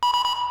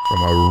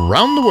from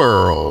around the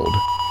world.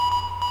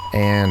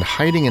 And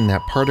hiding in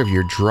that part of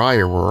your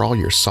dryer where all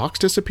your socks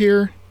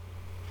disappear,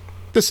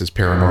 this is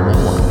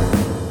Paranormal One.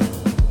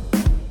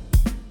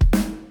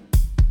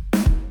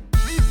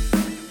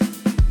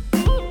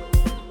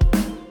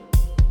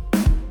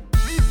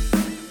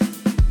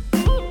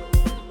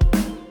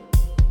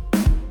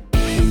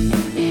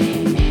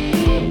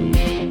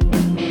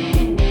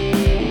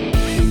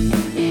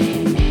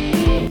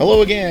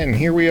 Hello again,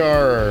 here we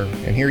are,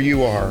 and here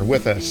you are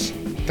with us.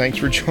 Thanks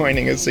for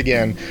joining us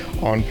again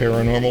on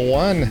Paranormal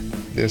One.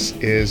 This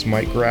is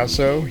Mike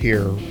Grasso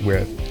here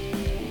with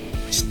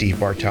Steve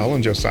Bartell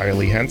and Josiah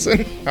Lee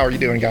Henson. How are you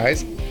doing,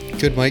 guys?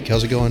 Good, Mike.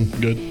 How's it going?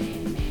 Good.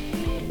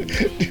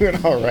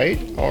 Doing all right.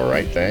 All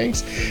right,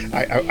 thanks.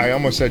 I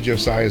almost said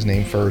Josiah's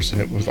name first,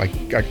 and it was like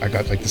I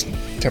got like this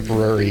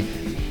temporary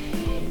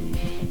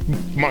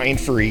mind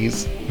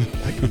freeze.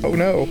 Like, oh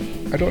no,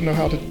 I don't know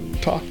how to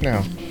talk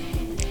now.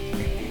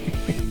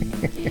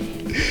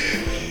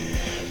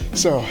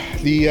 So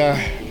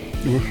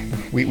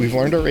we've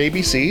learned our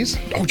ABCs.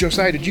 Oh,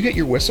 Josiah, did you get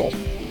your whistle?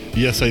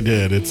 Yes, I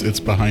did. It's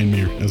behind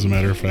me, as a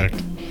matter of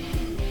fact.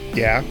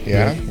 Yeah.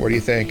 What do you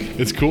think?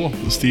 It's cool.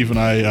 Steve and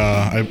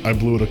I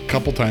blew it a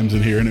couple times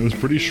in here, and it was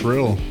pretty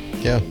shrill.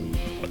 Yeah.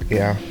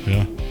 Yeah.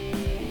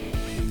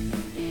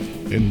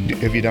 And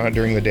have you done it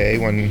during the day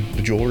when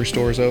the jewelry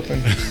store is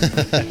open?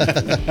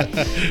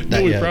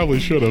 No, we probably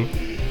should have.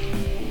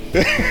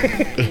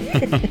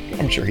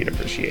 I'm sure he'd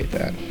appreciate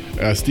that.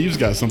 Steve's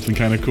got something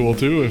kind of cool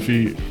too. If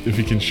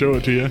he can show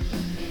it to you.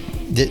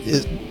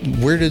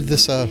 Where did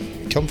this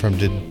come from?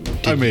 Did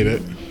I made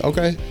it?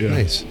 Okay, Yeah.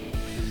 Nice.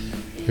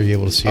 Are you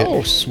able to see it?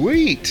 Oh,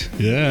 sweet!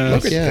 Yeah.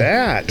 Look at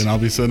that. And I'll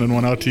be sending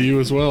one out to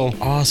you as well.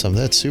 Awesome.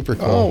 That's super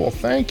cool. Oh, well,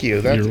 thank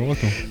you. You're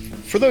welcome.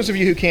 For those of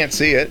you who can't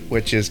see it,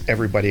 which is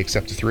everybody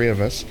except the three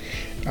of us,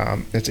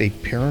 it's a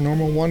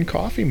Paranormal One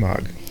coffee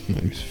mug.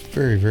 Nice.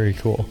 Very, very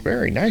cool.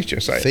 Very nice,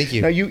 Josiah. Thank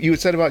you. Now, you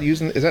had said about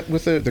using, is that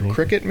with the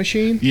Cricut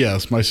machine?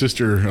 Yes, my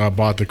sister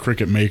bought the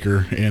Cricut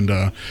Maker and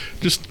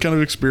just kind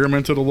of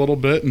experimented a little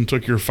bit and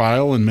took your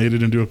file and made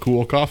it into a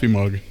cool coffee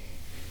mug.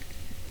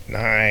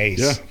 Nice.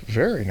 Yeah.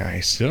 Very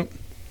nice. Yep.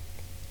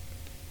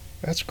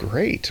 That's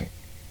great.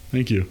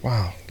 Thank you.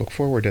 Wow. Look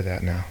forward to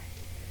that now.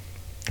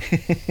 And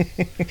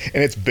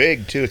it's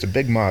big, too. It's a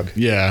big mug.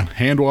 Yeah,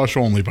 hand wash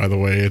only, by the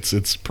way.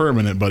 It's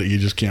permanent, but you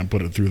just can't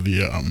put it through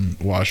the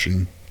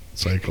washing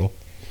cycle.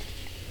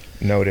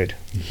 Noted.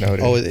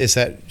 Oh, is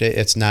that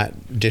it's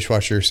not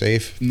dishwasher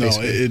safe? No,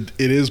 basically?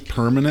 it is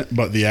permanent,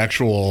 but the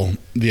actual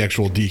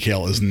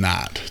decal is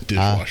not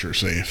dishwasher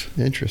safe.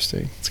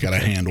 Interesting. It's got a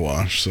hand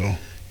wash, so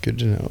Good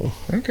to know.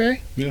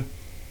 Okay. yeah.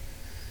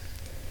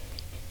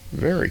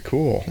 Very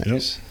cool.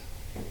 Nice.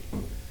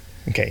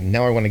 Okay,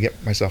 now I want to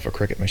get myself a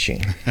Cricut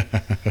machine.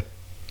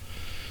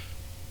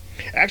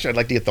 Actually, I'd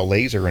like to get the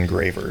laser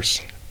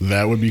engravers.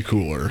 That would be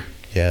cooler.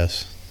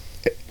 Yes.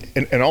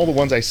 And all the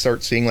ones I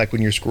start seeing, like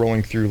when you're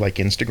scrolling through like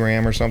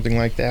Instagram or something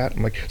like that,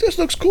 I'm like, this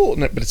looks cool,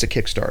 but it's a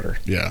Kickstarter.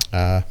 Yeah.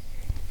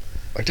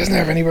 Like, doesn't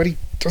have anybody,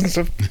 I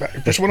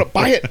just want to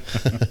buy it.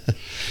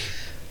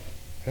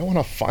 I don't want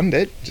to fund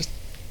it. Just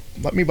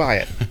let me buy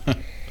it.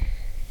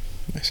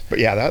 Nice. But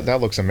yeah,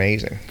 that looks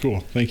amazing.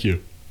 Cool. Thank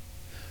you.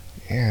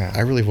 Yeah. I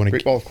really want to.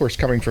 Well, of course,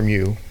 coming from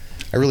you.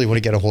 I really want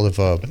to get a hold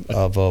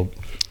of a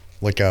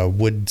like a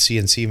wood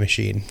CNC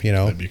machine. You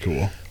know, That'd be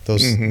cool.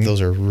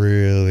 those are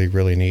really,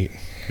 really neat.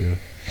 Yeah.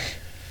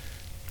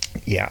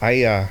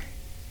 Yeah,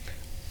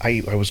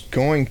 I was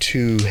going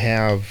to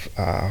have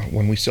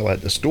when we still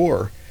had the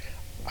store,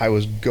 I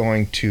was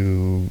going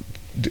to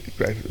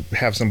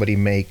have somebody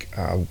make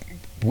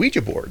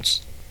Ouija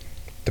boards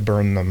to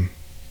burn them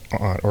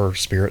on, or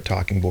spirit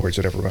talking boards,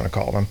 whatever we want to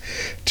call them,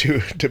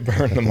 to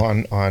burn them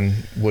on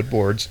wood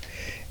boards,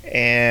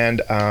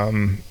 and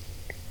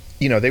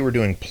they were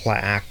doing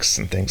plaques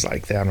and things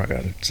like that. I'm not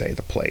going to say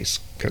the place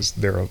because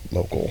they're a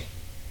local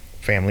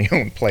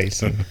family-owned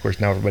place, and of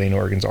course now everybody in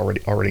Oregon's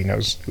already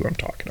knows who I'm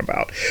talking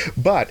about.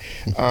 But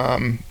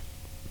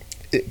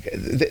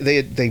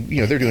they're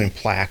doing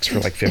plaques for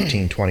like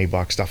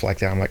 $15-$20, stuff like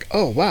that. I'm like,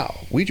 oh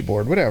wow, Ouija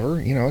board, whatever.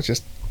 It's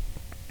just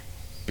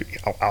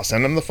I'll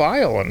send him the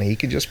file and he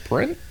can just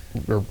print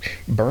or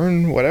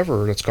burn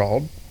whatever it's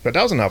called, a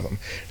dozen of them.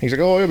 And he's like,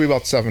 oh, it'll be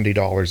about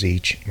 $70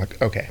 each. I'm like,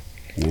 okay.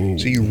 Whoa.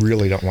 So you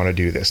really don't want to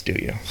do this, do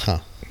you? Huh.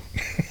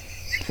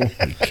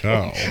 Holy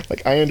cow.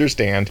 Like, I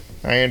understand.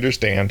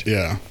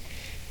 Yeah.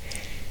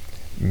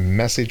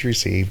 Message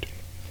received.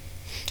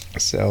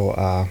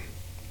 So,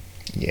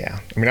 yeah.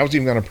 I mean, I was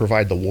even going to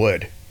provide the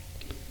wood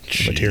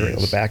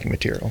material, the backing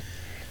material.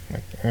 I'm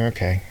like,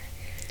 okay.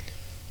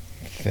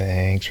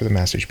 Thanks for the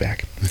message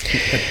back. And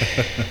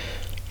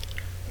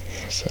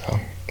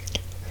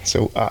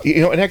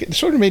it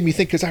sort of made me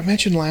think, because I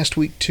mentioned last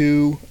week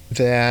too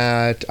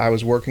that I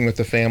was working with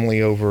the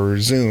family over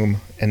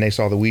Zoom, and they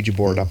saw the Ouija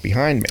board up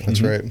behind me.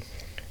 That's right.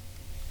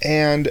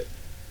 And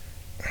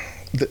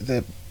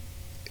the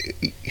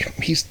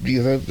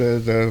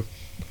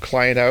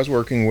client I was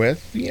working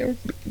with,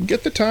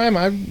 get the time.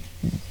 I'm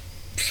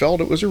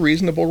felt it was a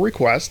reasonable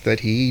request,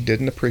 that he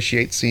didn't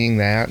appreciate seeing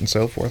that and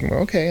so forth. And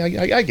okay,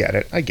 I get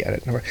it.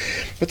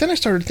 But then I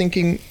started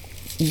thinking,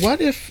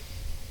 what if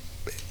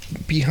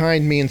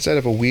behind me, instead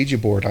of a Ouija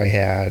board, I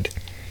had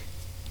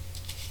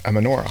a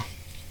menorah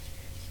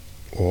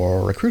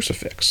or a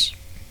crucifix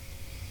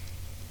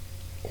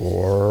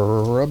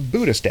or a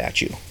Buddha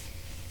statue?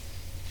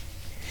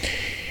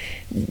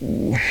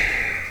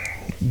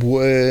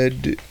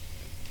 Would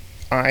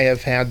I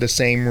have had the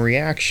same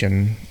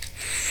reaction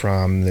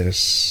from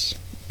this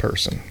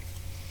person?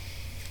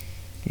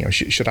 You know,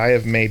 should I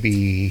have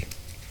maybe...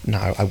 No,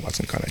 I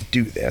wasn't going to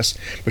do this,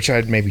 but should I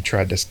have maybe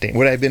tried to stand...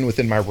 Would I have been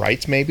within my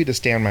rights maybe to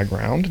stand my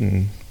ground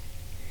and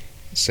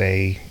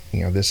say,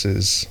 you know, this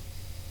is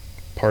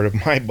part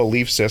of my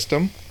belief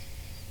system.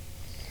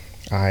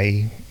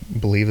 I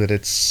believe that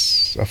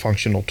it's a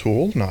functional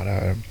tool, not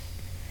an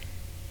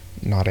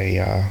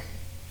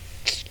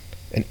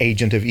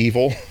agent of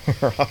evil,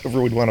 or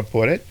however we'd want to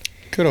put it.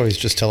 Could always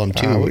just tell them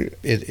too.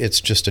 It's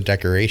just a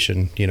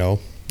decoration, you know.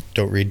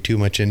 Don't read too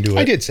much into it.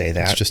 I did say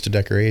that. It's just a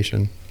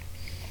decoration.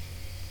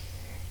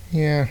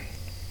 Yeah.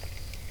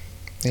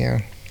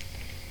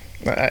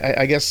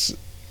 I guess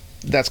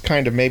that's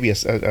kind of maybe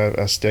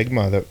a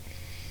stigma that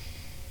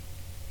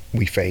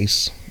we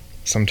face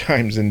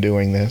sometimes in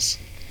doing this.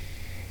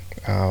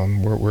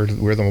 We're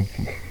the...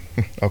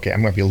 Okay,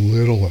 I'm going to be a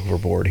little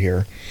overboard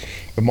here.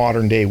 The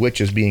modern day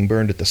witches being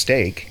burned at the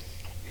stake.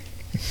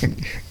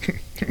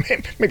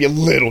 Maybe a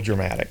little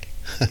dramatic.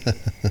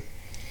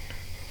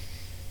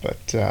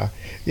 But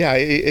yeah,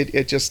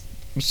 it just...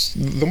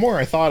 The more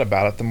I thought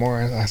about it, the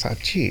more I thought,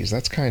 geez,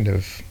 that's kind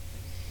of...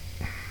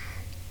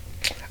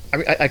 I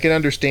mean, I can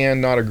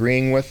understand not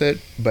agreeing with it,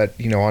 but,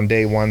 you know, on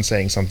day one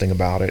saying something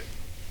about it,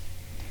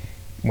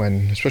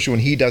 especially when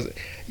he does it.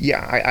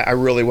 Yeah, I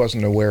really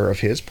wasn't aware of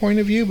his point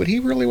of view, but he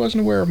really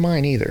wasn't aware of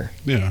mine either.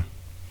 Yeah.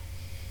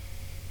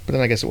 But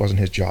then I guess it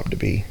wasn't his job to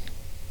be.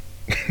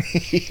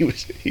 he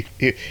was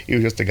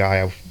just a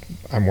guy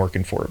I'm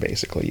working for,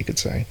 basically, you could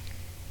say.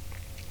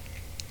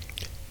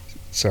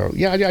 So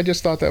yeah, I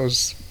just thought that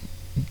was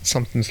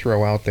something to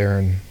throw out there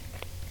and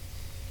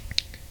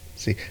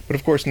see. But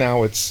of course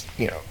now it's,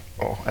 you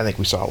know, I think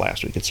we saw it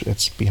last week.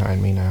 It's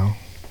behind me now.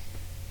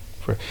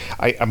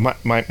 I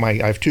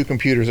have two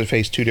computers that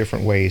face two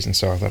different ways, and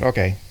so I thought,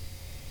 okay,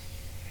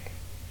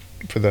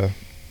 for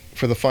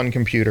the fun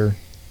computer,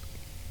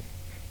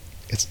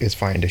 it's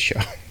fine to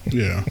show.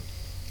 Yeah.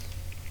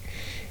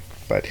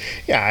 But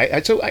yeah,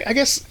 so I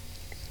guess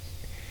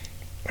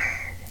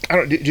I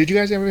don't. Did you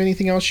guys have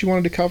anything else you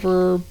wanted to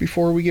cover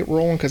before we get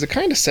rolling? Because it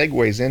kind of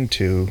segues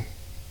into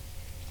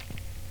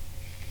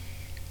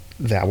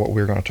what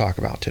we're going to talk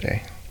about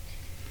today.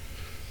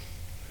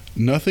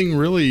 Nothing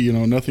really, you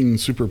know, nothing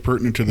super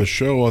pertinent to the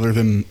show other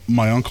than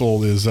my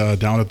uncle is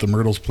down at the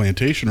Myrtles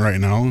plantation right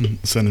now and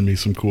sending me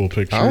some cool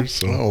pictures.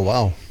 So Oh,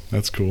 wow.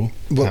 that's cool.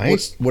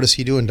 Nice. What is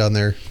he doing down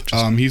there?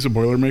 He's a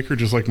Boilermaker,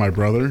 just like my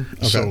brother.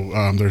 Okay.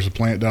 So there's a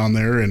plant down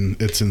there, and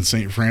it's in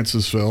St.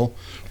 Francisville,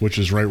 which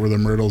is right where the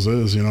Myrtles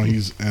is. You know,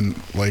 he's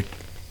like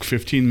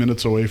 15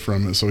 minutes away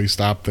from it, so he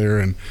stopped there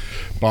and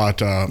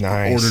bought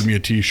Nice. ordered me a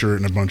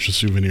t-shirt and a bunch of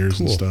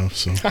souvenirs and stuff.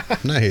 So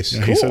Nice.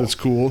 yeah, he said it's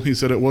cool. He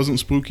said it wasn't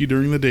spooky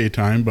during the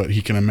daytime, but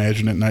he can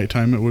imagine at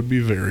nighttime it would be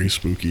very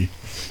spooky.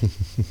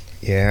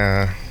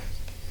 Yeah,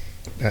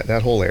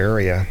 that whole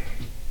area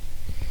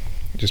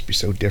would just be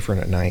so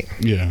different at night.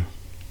 Yeah.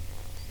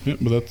 But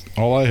that's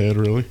all I had,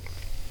 really.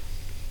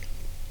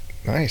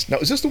 Nice. Now,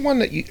 is this the one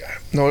that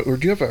or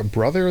do you have a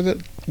brother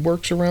that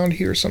works around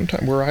here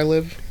sometime where I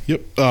live?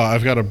 Yep.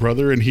 I've got a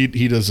brother, and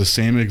he does the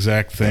same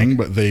exact thing,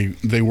 but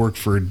they work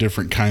for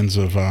different kinds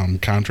of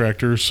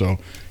contractors. So,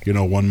 you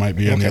know, one might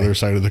be on the other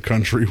side of the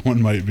country,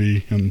 one might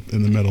be in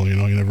the middle. You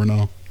know, you never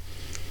know.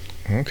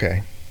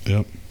 Okay.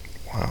 Yep.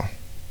 Wow.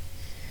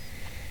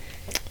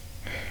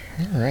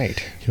 All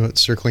right. You know what,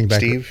 circling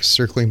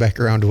back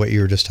around to what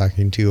you were just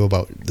talking to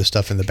about the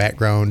stuff in the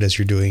background as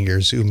you're doing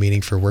your Zoom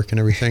meeting for work and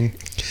everything.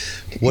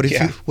 What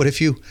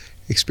if you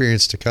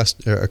experienced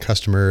a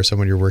customer or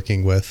someone you're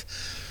working with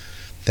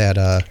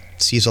that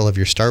sees all of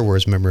your Star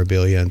Wars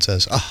memorabilia and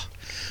says, "Oh,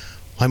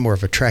 I'm more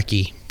of a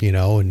Trekkie," you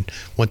know, and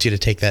wants you to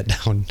take that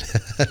down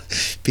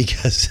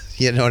because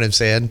you know what I'm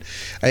saying?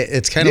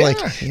 It's kind of like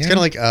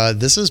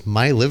this is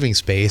my living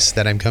space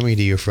that I'm coming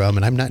to you from,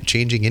 and I'm not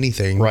changing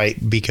anything, right?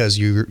 Because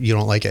you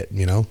don't like it,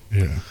 you know.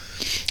 Yeah.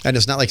 And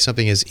it's not like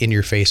something is in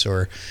your face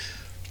or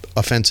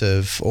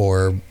offensive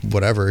or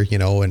whatever, you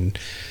know. And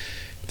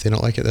if they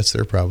don't like it, that's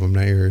their problem,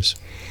 not yours.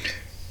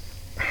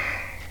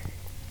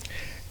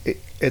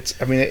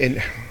 If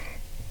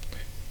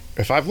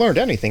I've learned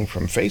anything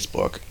from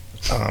Facebook,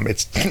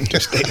 it's to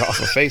stay off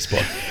of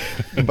Facebook.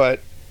 But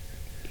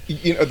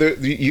you know,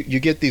 you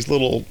get these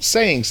little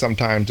sayings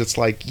sometimes. It's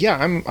like, yeah,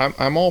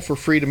 I'm all for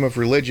freedom of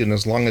religion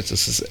as long as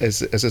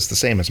it's the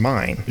same as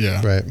mine.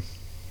 Yeah. Right.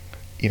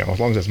 You know, as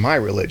long as it's my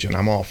religion,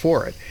 I'm all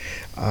for it.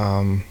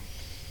 And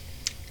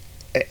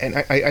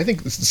I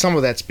think some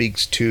of that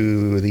speaks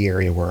to the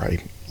area where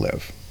I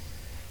live.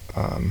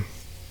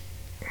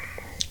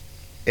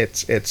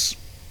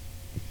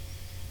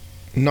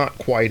 not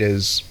quite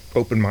as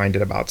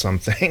open-minded about some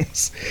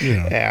things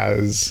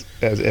as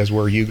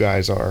where you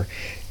guys are.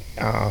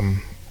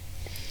 And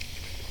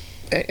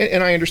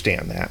I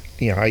understand that.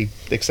 I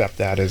accept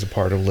that as a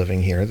part of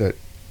living here, that,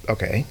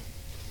 okay,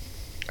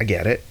 I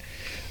get it.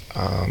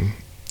 And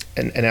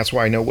that's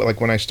why I know, like,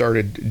 when I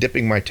started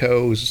dipping my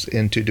toes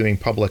into doing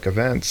public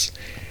events,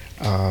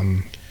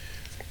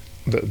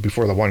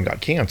 before the one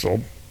got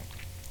canceled,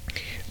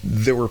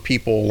 there were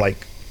people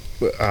like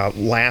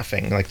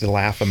laughing, like the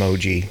laugh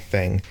emoji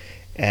thing,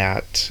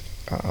 at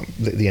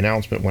the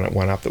announcement when it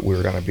went up that we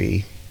were going to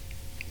be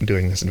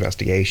doing this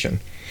investigation.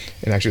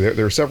 And actually,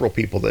 there were several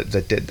people that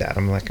did that.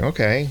 I'm like,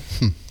 okay,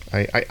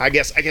 I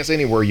guess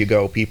anywhere you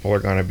go, people are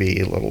going to be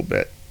a little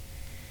bit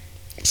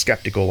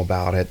skeptical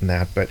about it and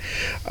that. But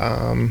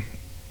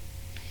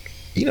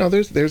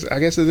there's I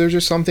guess there's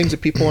just some things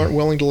that people aren't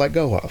willing to let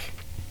go of.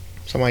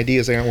 Some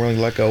ideas they aren't willing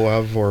to let go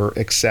of or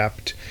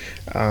accept.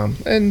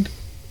 And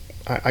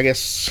I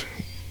guess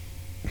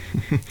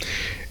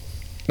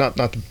not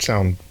to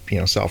sound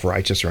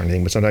self-righteous or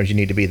anything, but sometimes you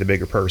need to be the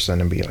bigger person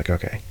and be like,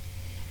 okay,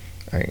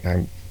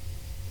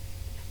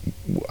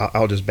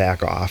 I'll just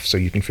back off so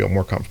you can feel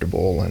more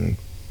comfortable, and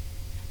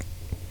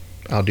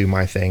I'll do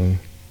my thing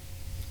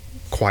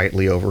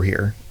quietly over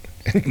here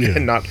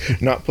and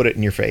not put it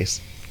in your face.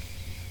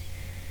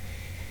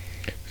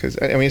 Because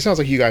it sounds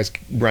like you guys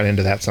run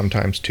into that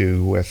sometimes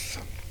too.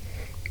 With,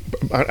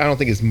 I don't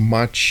think as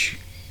much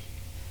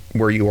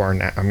where you are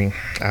now.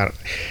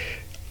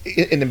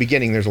 In the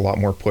beginning, there's a lot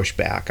more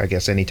pushback, I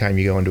guess, anytime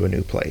you go into a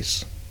new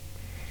place.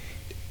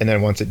 And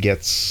then once it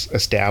gets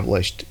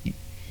established,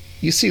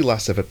 you see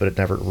less of it, but it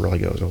never really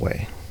goes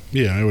away.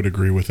 Yeah, I would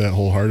agree with that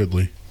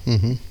wholeheartedly.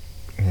 Mm-hmm.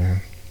 Yeah.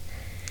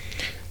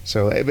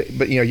 So,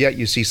 but yet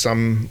you see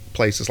some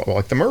places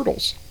like the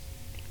Myrtles,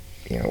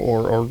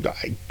 or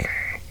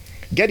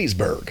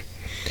Gettysburg,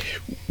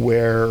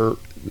 where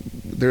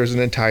there's an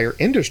entire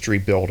industry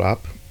built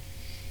up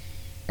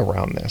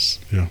around this.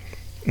 Yeah.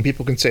 And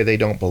people can say they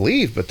don't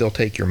believe, but they'll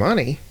take your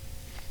money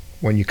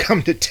when you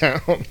come to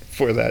town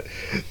for that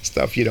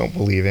stuff you don't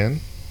believe in.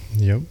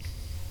 Yep.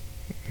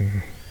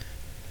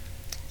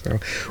 So,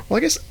 well, I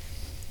guess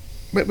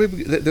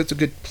that's a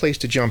good place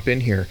to jump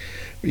in here,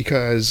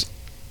 because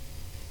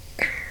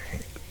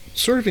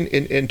sort of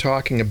in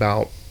talking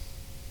about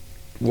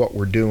what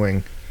we're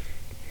doing,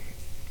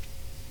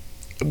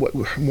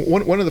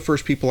 one of the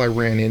first people I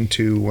ran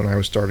into when I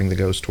was starting the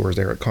ghost tours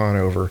there at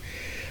Conover,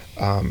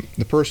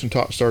 the person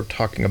started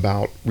talking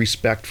about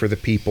respect for the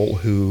people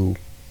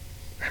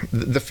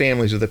the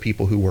families of the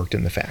people who worked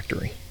in the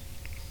factory.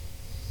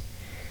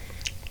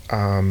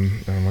 And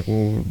I'm like,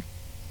 well,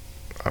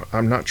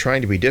 I'm not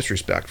trying to be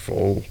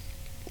disrespectful.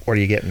 What are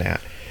you getting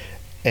at?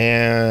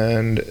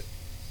 And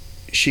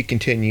she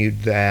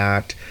continued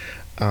that,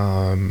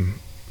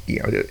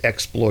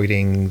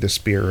 exploiting the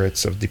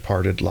spirits of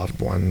departed loved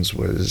ones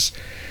was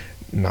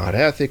not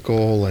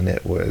ethical, and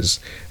it was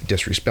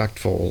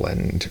disrespectful.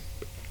 And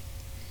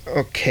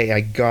okay,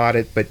 I got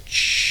it, but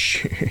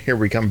here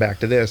we come back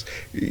to this.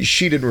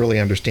 She didn't really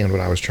understand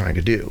what I was trying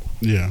to do.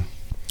 Yeah.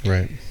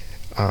 Right.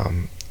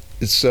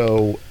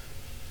 So,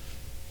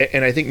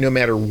 and I think no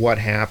matter what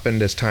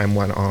happened as time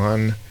went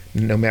on,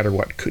 no matter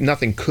what,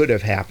 nothing could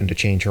have happened to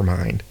change her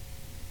mind.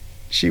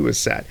 She was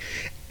set.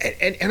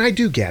 And I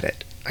do get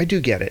it.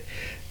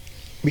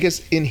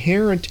 Because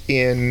inherent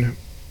in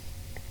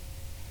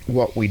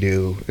what we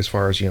do, as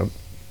far as,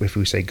 if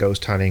we say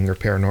ghost hunting or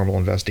paranormal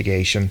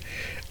investigation,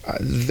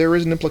 there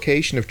is an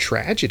implication of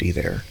tragedy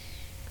there.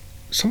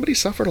 Somebody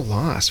suffered a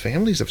loss.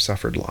 Families have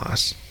suffered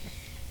loss.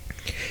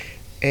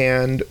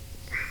 And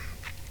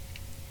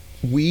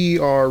we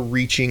are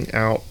reaching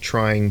out,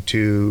 trying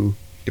to,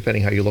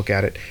 depending how you look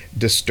at it,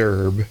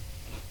 disturb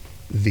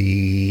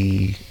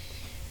the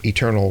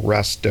eternal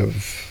rest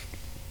of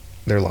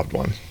their loved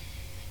one.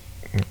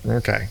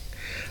 Okay.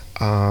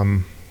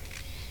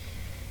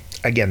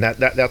 Again,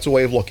 that's a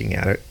way of looking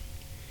at it.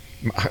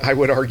 I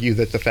would argue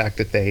that the fact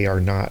that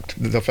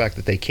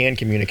they can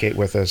communicate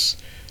with us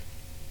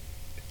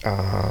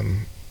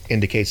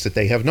indicates that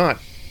they have not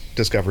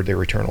discovered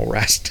their eternal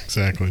rest.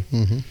 Exactly.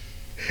 Mm-hmm.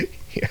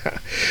 Yeah.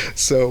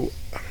 So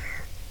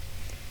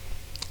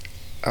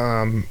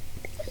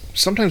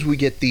sometimes we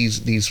get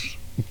these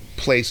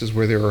places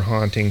where there are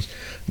hauntings,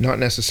 not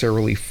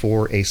necessarily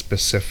for a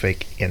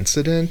specific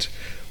incident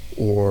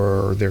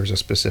or there's a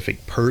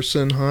specific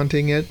person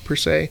haunting it per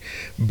se,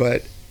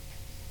 but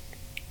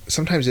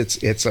sometimes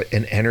it's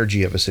an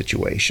energy of a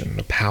situation,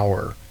 the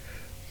power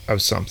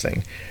of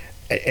something,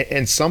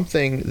 and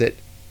something that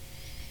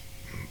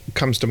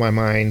comes to my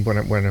mind when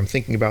I'm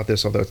thinking about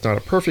this, although it's not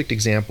a perfect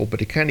example, but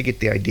to kind of get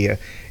the idea,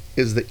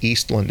 is the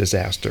Eastland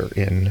disaster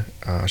in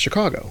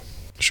Chicago.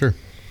 Sure.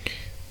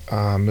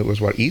 It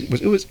was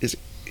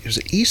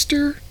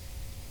Easter,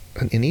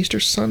 an Easter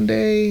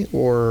Sunday,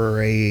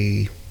 or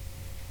it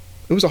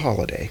was a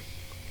holiday.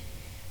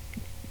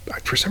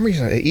 For some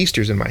reason,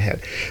 Easter's in my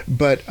head,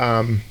 but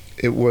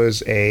it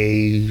was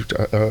a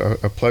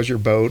pleasure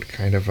boat,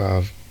 kind of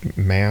a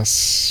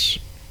mass,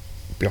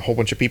 a whole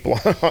bunch of people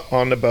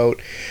on the boat,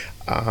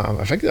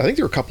 I think there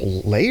were a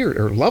couple layer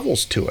or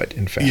levels to it.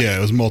 In fact, Yeah,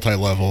 it was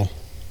multi-level.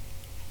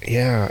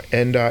 yeah,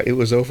 and it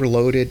was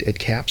overloaded. It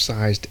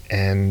capsized,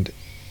 and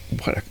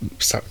what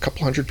a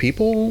couple hundred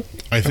people.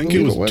 I think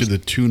it was to the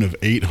tune of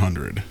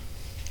 800.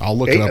 I'll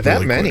look it up that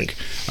really many. quick.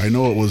 I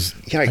know it was.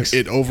 Yikes.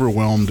 It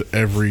overwhelmed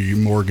every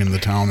morgue in the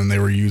town, and they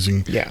were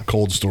using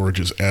cold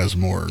storages as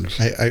morgues.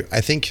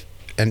 I think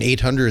the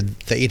 800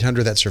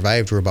 that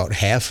survived were about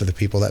half of the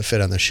people that fit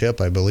on the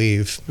ship, I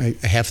believe.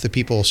 Half the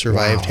people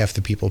survived, half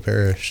the people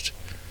perished.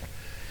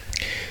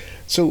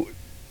 So,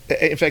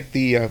 in fact,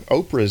 the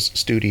Oprah's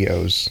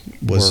studios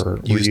were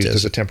used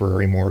as a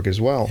temporary morgue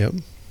as well.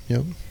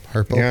 Yep.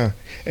 Harpo. Yeah.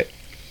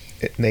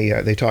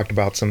 They talked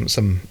about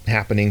some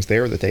happenings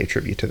there that they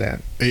attribute to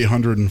that.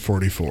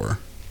 844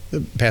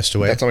 passed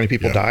away. That's how many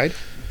people died?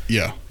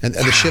 Yeah. And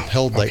the ship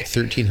held like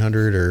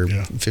 1,300 or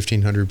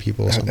 1,500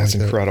 people. That's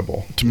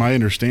incredible. To my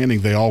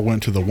understanding, they all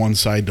went to the one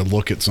side to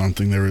look at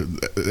something.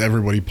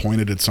 Everybody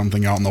pointed at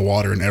something out in the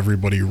water, and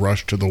everybody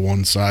rushed to the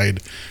one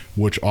side,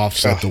 which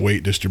offset the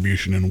weight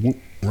distribution, and whoop,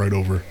 right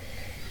over.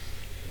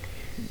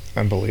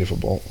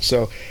 Unbelievable.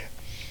 So,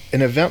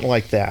 an event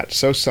like that,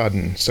 so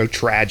sudden, so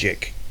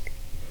tragic,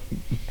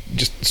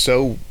 just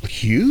so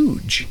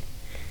huge,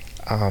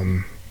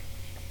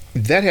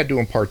 that had to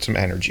impart some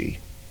energy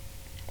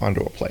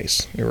onto a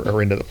place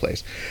or into the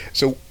place.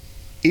 So,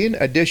 in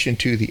addition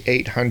to the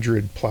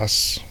 800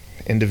 plus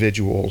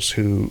individuals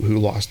who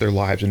lost their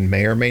lives and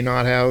may or may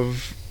not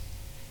have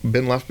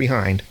been left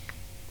behind,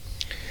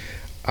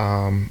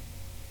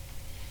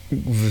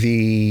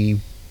 the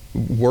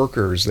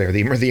workers there,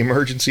 the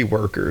emergency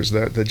workers,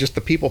 just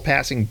the people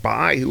passing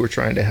by who were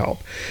trying to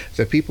help,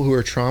 the people who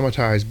were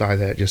traumatized by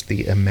that, just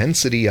the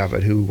immensity of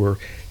it, who were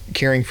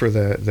caring for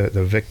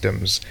the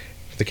victims,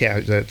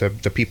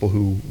 the people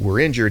who were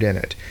injured in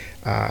it,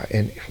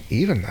 and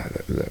even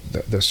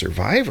the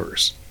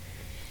survivors.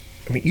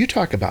 I mean, you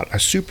talk about a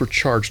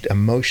supercharged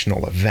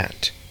emotional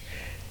event.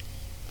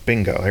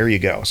 Bingo, there you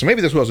go. So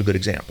maybe this was a good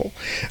example.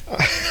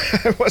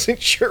 I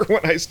wasn't sure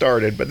when I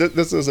started, but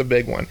this is a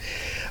big one.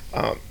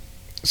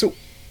 So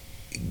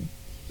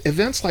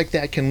events like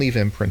that can leave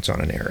imprints on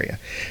an area.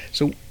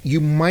 So you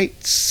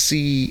might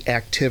see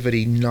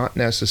activity not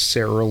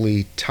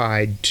necessarily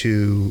tied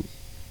to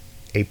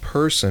a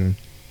person,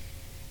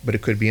 but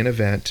it could be an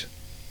event,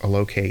 a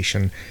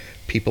location.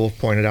 People have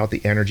pointed out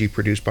the energy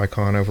produced by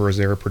Conover as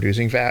they were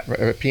producing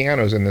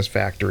pianos in this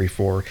factory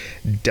for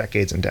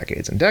decades and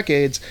decades and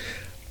decades,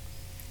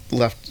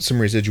 left some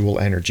residual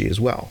energy as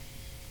well.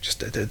 Just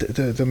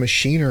the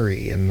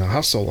machinery and the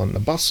hustle and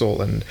the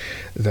bustle and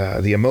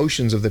the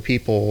emotions of the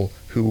people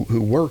who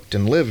worked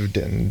and lived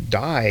and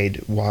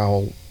died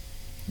while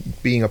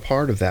being a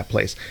part of that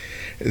place,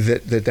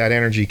 that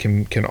energy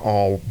can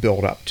all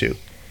build up to.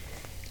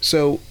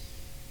 So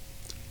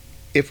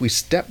if we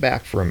step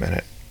back for a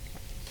minute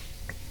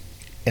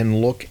and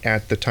look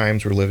at the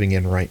times we're living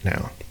in right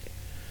now,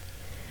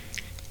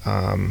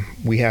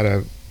 we had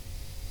a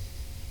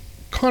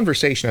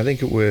conversation, I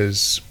think it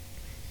was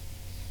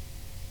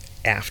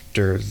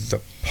after the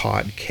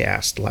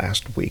podcast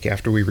last week,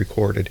 after we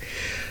recorded.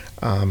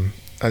 I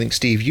think,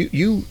 Steve,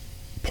 you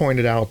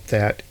pointed out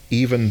that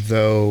even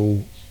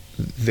though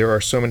there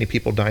are so many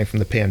people dying from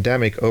the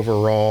pandemic,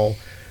 overall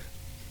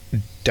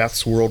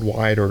deaths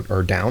worldwide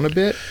are down a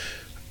bit.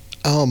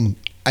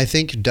 I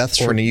think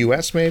deaths or in the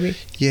U.S. maybe.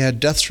 Yeah,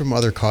 deaths from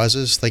other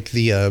causes, like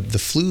the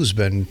flu's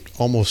been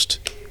almost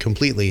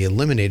completely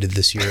eliminated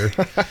this year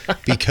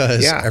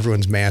because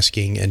everyone's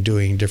masking and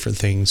doing different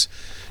things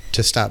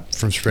to stop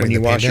from spreading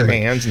the pandemic. When you wash your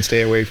hands and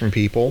stay away from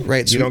people,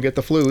 right, you don't get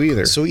the flu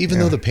either. So even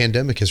though the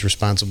pandemic is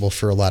responsible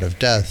for a lot of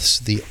deaths,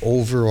 the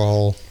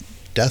overall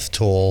death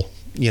toll,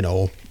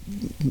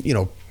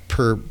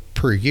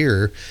 per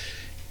year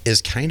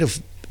is kind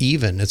of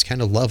even. It's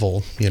kind of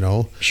level,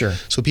 Sure.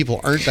 So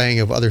people aren't dying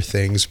of other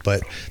things,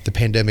 but the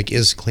pandemic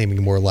is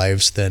claiming more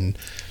lives than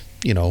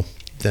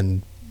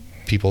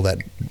people that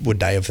would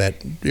die of that.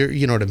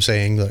 You know what I'm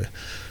saying? The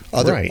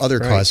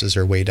other causes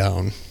are way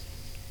down.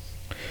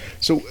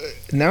 So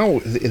now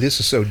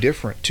this is so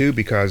different too,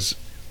 because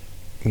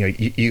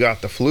you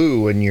got the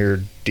flu and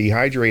you're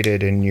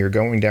dehydrated and you're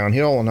going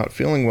downhill and not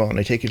feeling well, and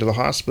they take you to the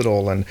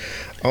hospital, and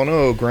oh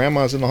no,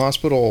 grandma's in the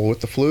hospital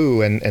with the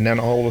flu, and then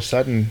all of a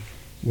sudden,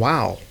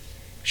 wow,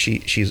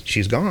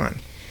 she's gone.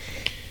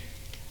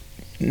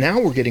 Now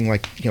we're getting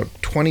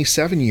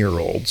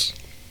 27-year-olds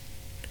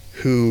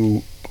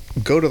who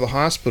go to the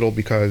hospital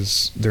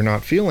because they're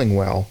not feeling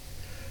well.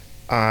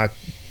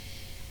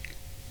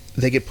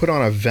 They get put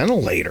on a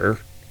ventilator,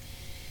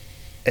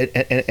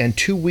 and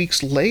 2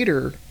 weeks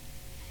later,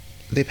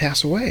 they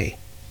pass away.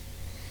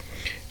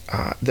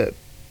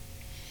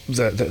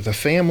 The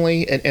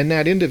family and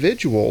that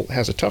individual may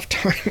have a tough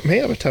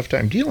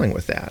time dealing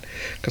with that,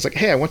 because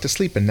hey, I went to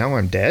sleep and now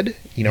I'm dead.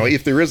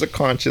 If there is a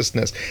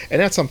consciousness, and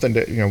that's something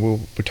that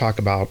we'll talk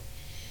about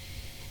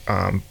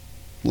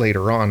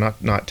later on,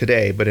 not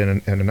today, but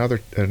in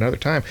another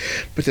time.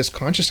 But this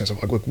consciousness of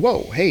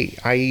whoa, hey,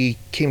 I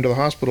came to the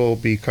hospital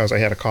because I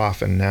had a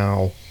cough, and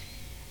now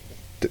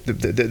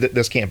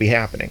this can't be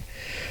happening.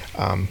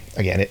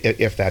 Again,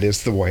 if that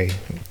is the way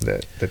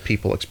that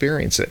people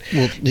experience it.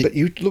 Well, but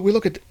we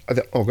look at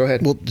go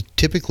ahead. Well,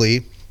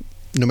 typically,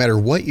 no matter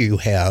what you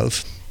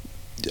have,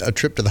 a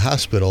trip to the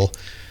hospital,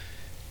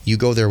 you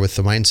go there with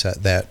the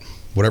mindset that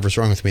whatever's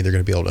wrong with me, they're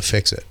going to be able to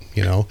fix it.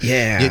 Yeah.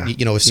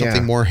 If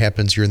something more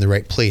happens, you're in the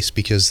right place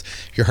because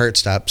your heart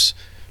stops.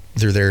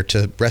 They're there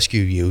to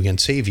rescue you and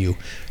save you.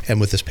 And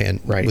with this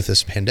with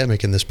this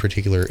pandemic in this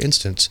particular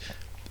instance,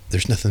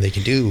 there's nothing they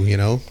can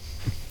do.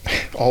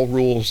 All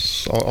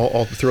rules.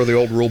 I'll throw the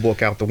old rule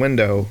book out the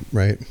window.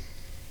 Right.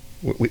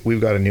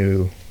 We've got a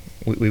new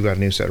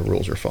set of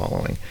rules we're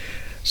following.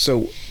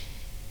 So,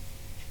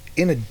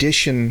 in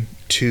addition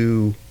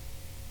to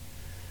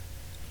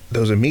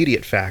those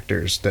immediate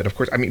factors that, of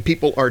course,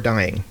 people are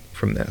dying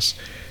from this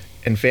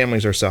and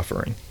families are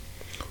suffering.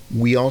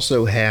 We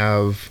also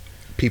have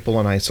people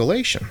in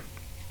isolation,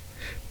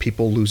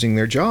 people losing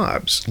their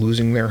jobs,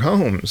 losing their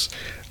homes.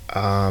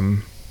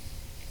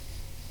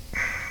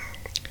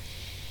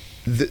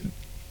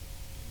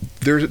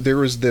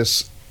 There is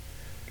this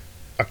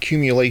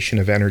accumulation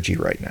of energy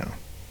right now.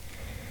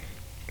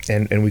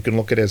 And we can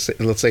look at it as,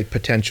 let's say,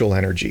 potential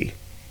energy.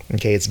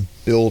 Okay, it's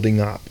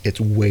building up. It's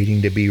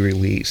waiting to be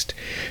released.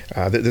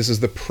 This is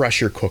the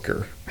pressure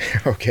cooker.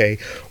 Okay,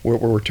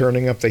 we're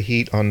turning up the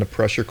heat on the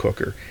pressure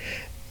cooker,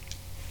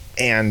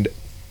 and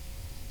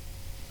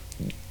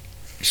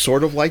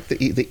sort of like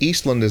the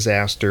Eastland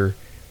disaster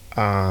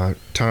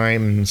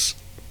times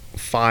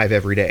 5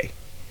 every day,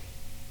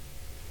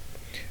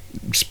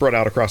 spread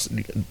out across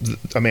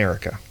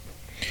America.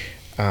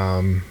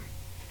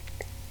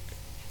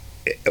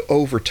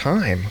 Over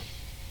time,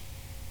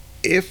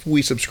 if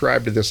we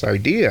subscribe to this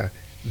idea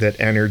that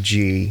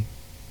energy,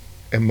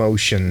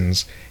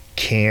 emotions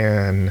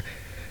can,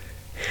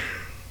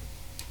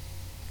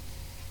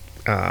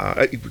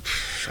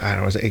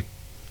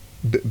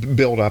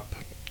 build up,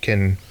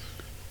 can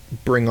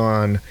bring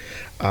on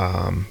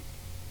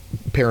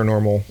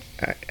paranormal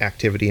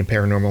activity and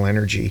paranormal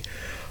energy,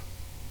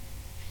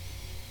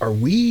 are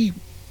we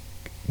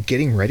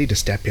getting ready to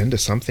step into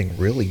something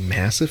really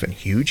massive and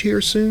huge here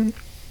soon?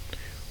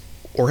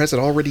 Or has it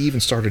already even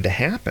started to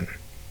happen?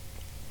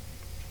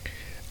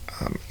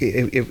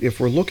 If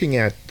we're looking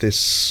at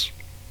this,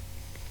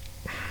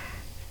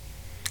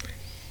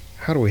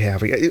 how do we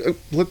have it?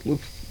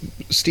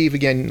 Steve,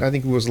 again, I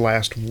think it was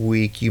last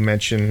week you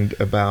mentioned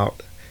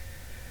about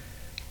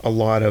a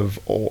lot of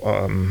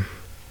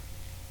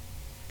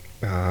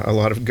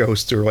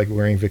ghosts are like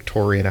wearing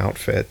Victorian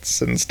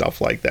outfits and stuff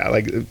like that,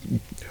 like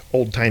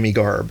old-timey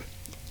garb.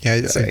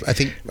 Yeah, I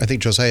think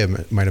Josiah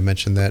might have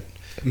mentioned that.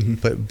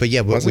 Mm-hmm. But yeah,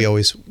 we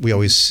always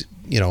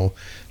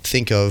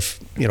think of,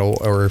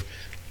 or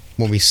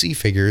when we see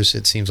figures,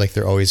 it seems like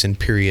they're always in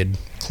period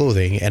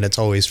clothing, and it's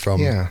always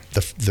from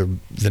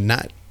the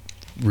not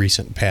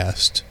recent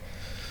past.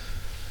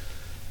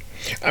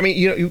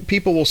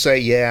 People will say,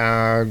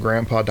 yeah,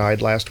 Grandpa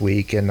died last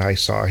week and I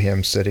saw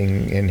him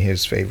sitting in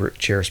his favorite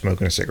chair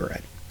smoking a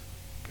cigarette.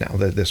 Now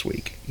this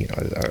week,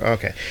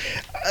 okay.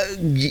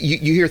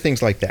 You hear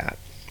things like that,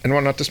 and we're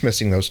not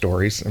dismissing those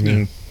stories.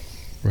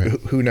 Right.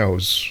 Who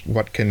knows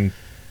what can?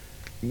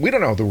 We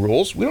don't know the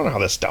rules. We don't know how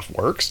this stuff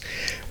works.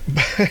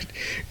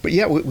 But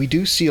yeah, we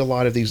do see a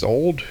lot of these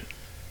old,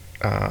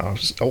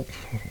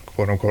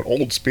 quote unquote,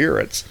 old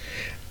spirits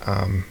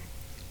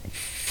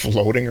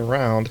floating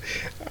around.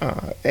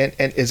 And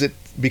is it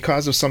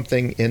because of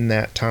something in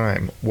that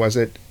time? Was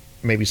it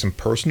maybe some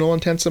personal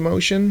intense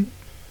emotion?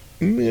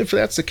 If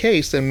that's the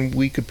case, then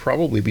we could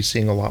probably be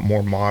seeing a lot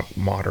more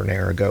modern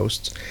era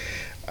ghosts.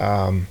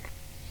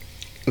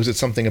 Was it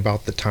something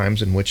about the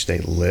times in which they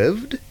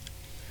lived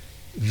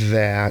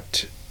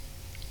that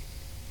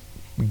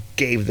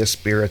gave this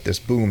spirit this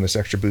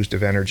extra boost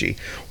of energy?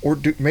 Or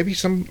maybe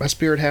a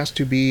spirit has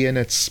to be in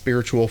its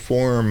spiritual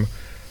form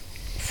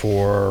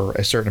for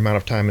a certain amount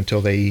of time until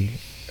they,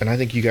 and I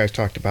think you guys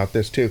talked about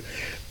this too,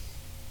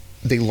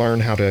 they learn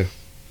how to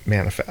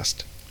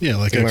manifest. Yeah,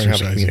 like they exercising. Learn how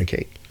to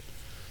communicate.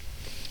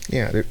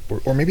 Yeah,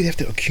 or maybe they have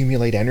to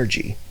accumulate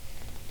energy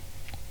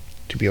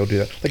to be able to do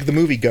that. Like the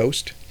movie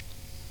Ghost.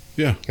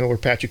 Yeah. Where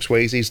Patrick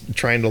Swayze's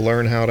trying to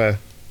learn how to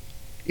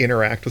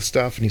interact with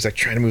stuff, and he's like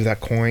trying to move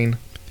that coin.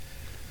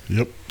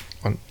 Yep.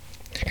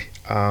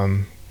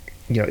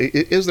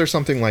 Is there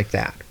something like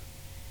that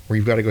where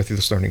you've got to go through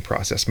this learning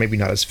process? Maybe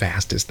not as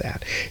fast as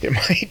that. It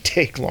might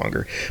take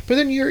longer. But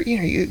then you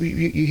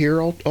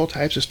hear all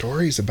types of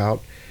stories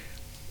about.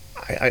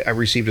 I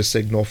received a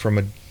signal from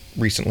a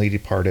recently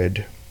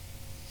departed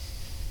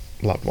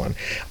loved one,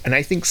 and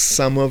I think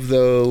some of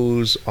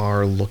those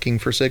are looking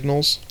for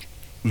signals.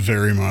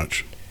 Very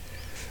much.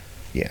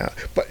 Yeah.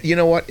 But you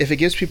know what? If it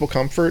gives people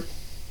comfort,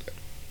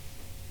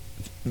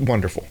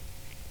 wonderful.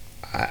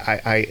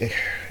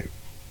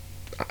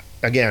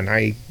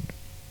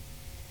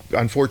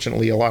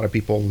 Unfortunately, a lot of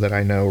people that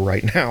I know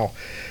right now,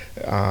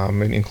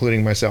 and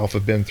including myself,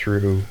 have been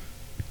through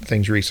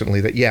things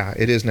recently that, yeah,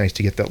 it is nice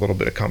to get that little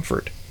bit of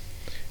comfort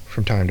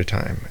from time to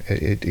time.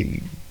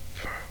 It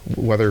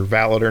whether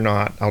valid or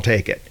not, I'll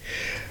take it.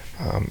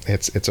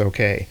 It's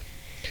okay.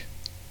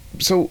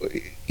 So,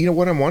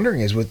 what I'm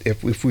wondering is,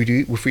 if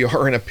we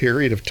are in a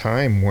period of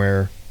time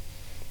where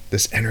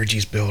this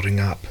energy's building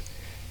up,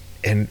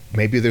 and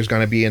maybe there's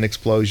going to be an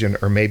explosion,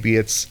 or maybe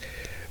it's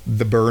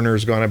the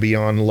burner's going to be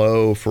on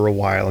low for a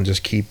while and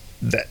just keep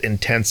that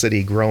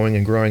intensity growing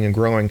and growing and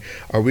growing.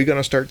 Are we going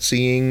to start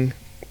seeing,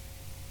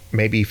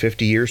 maybe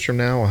 50 years from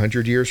now,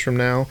 100 years from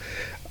now,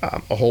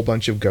 a whole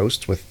bunch of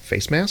ghosts with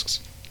face masks?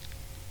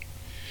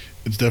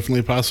 It's definitely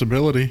a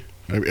possibility.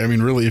 I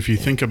mean, really, if you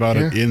think about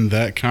it in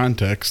that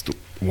context,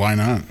 why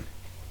not?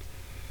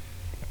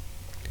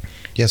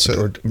 Yeah.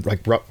 So, or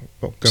like, go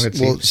ahead.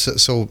 Well,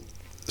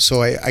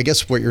 so I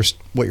guess what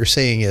you're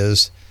saying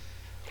is,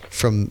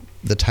 from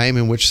the time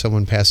in which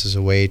someone passes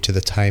away to the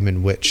time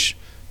in which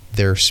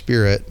their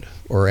spirit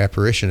or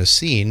apparition is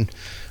seen,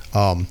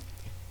 a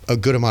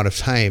good amount of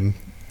time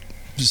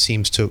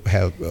seems to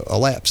have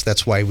elapsed.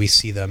 That's why we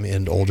see them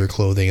in older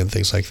clothing and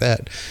things like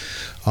that.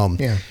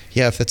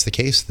 Yeah, if that's the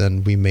case,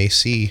 then we may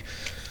see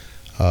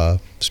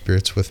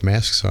spirits with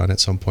masks on at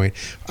some point.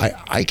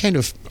 I kind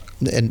of,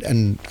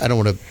 and I don't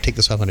want to take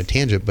this off on a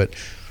tangent, but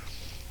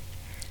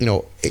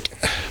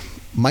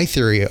my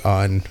theory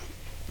on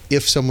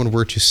if someone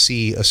were to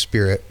see a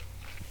spirit,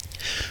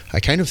 I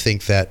kind of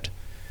think that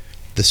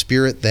the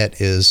spirit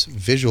that is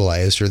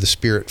visualized, or the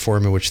spirit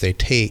form in which they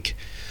take,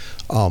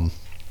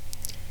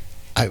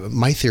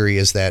 my theory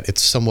is that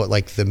it's somewhat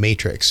like the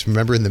Matrix.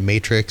 Remember in the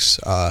Matrix,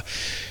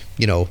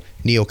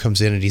 Neo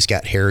comes in and he's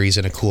got hair, he's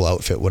in a cool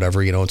outfit,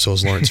 whatever, and so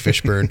is Lawrence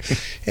Fishburne.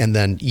 And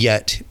then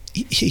yet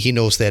he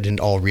knows that in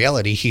all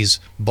reality, he's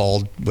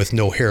bald with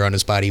no hair on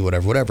his body,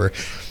 whatever.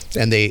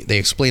 And they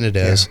explain it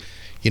as,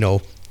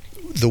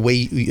 the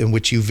way in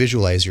which you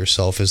visualize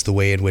yourself is the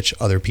way in which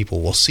other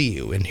people will see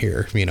you and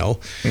hear,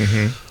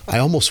 Mm-hmm. I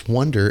almost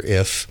wonder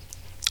if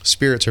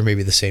spirits are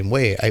maybe the same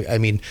way. I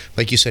mean,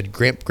 like you said,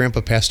 Grandpa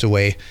passed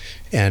away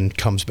and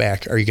comes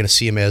back. Are you going to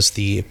see him as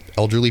the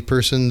elderly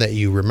person that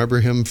you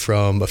remember him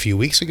from a few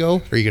weeks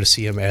ago? Are you going to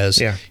see him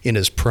as in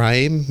his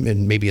prime,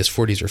 in maybe his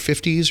 40s or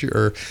 50s?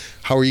 Or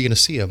how are you going to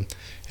see him?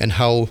 And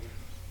how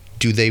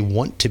do they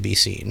want to be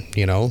seen,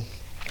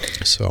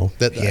 So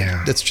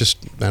that's just,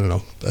 I don't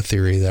know, a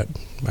theory that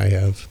I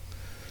have.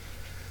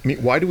 I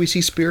mean, why do we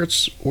see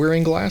spirits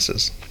wearing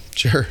glasses?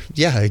 Sure.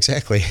 Yeah,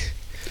 exactly.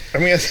 I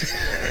mean,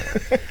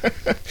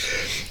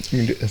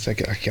 it's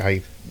like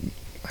I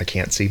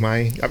can't see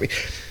my. I mean,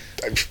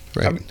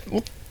 right.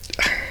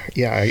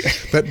 Yeah.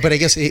 But I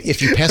guess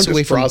if you pass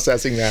away from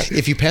processing that,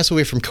 if you pass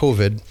away from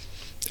COVID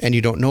and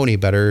you don't know any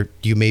better,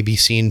 you may be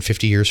seen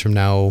 50 years from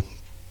now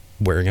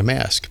wearing a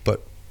mask.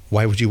 But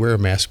why would you wear a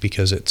mask?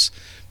 Because it's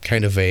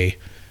kind of a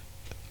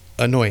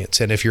annoyance.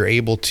 And if you're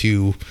able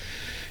to,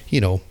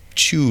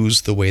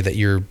 choose the way that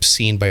you're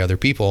seen by other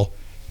people,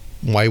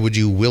 why would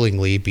you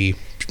willingly be,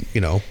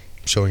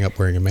 showing up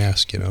wearing a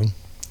mask,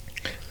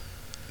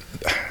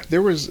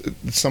 There was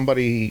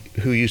somebody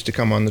who used to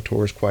come on the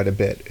tours quite a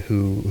bit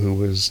who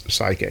was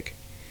psychic.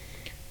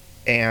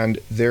 And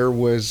there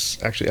was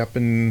actually, up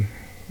in,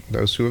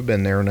 those who have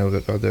been there know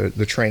that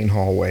the train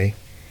hallway,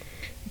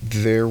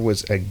 there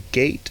was a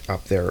gate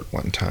up there at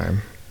one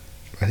time.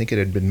 I think it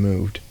had been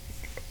moved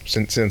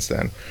since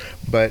then.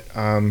 But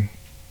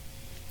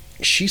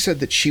she said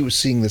that she was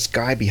seeing this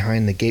guy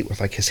behind the gate with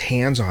like his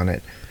hands on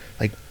it,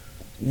 like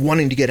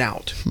wanting to get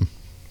out.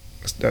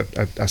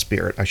 A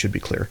spirit, I should be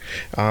clear.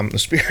 A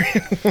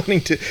spirit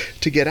wanting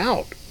to get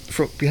out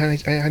from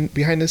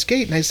behind this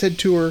gate. And I said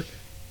to her,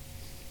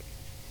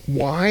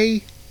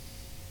 why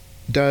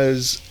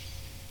does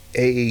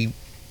a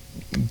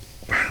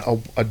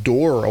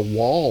door, a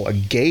wall, a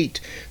gate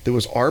that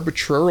was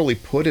arbitrarily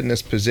put in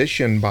this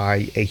position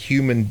by a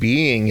human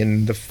being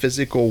in the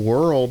physical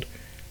world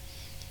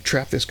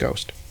trap this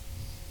ghost?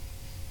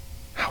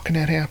 How can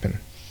that happen?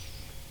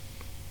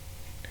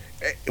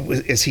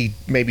 Is he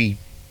maybe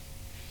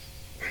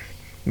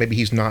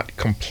he's not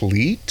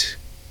complete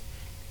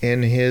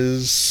in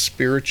his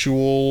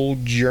spiritual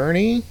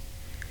journey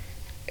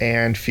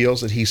and feels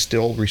that he's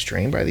still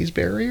restrained by these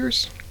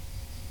barriers,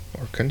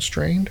 or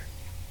constrained,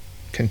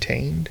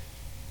 contained,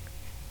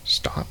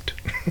 stopped?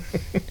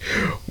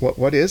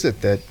 What is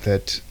it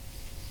that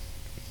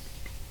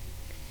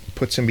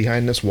puts him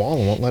behind this wall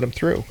and won't let him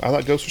through? I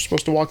thought ghosts were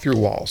supposed to walk through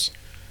walls.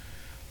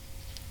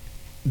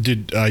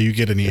 Did you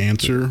get any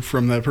answer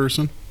from that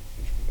person?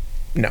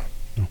 No.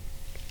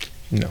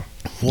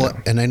 Well,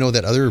 and I know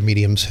that other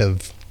mediums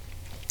have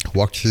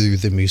walked through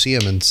the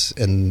museum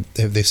and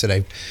they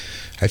said,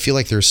 I feel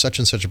like there's such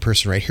and such a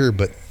person right here,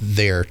 but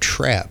they're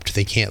trapped.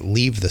 They can't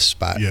leave the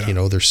spot. Yeah.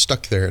 They're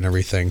stuck there and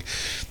everything.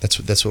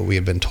 That's what we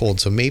have been told.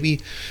 So maybe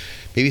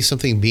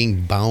something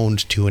being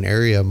bound to an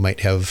area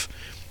might have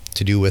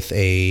to do with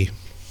a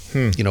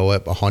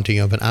haunting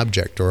of an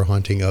object, or a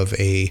haunting of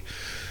a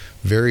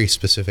very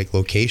specific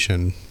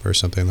location, or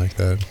something like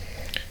that.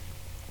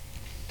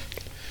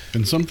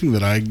 And something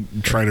that I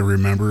try to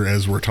remember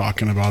as we're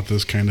talking about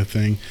this kind of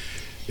thing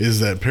is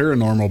that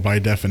paranormal, by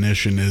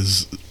definition,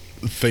 is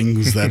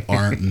things that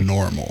aren't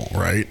normal,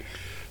 right?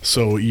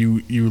 So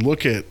you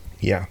look at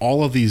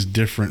all of these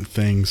different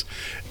things.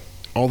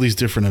 all these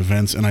different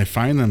events, and I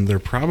find they're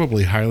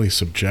probably highly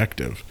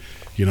subjective.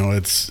 You know,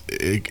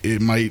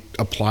 it might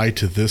apply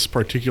to this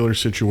particular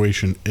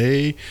situation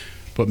A,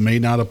 but may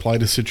not apply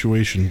to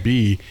situation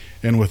B.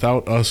 And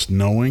without us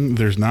knowing,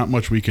 there's not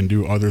much we can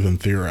do other than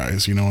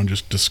theorize, you know, and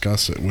just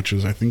discuss it, which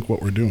is, I think,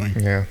 what we're doing.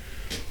 Yeah.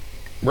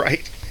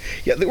 Right.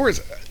 Yeah, there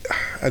was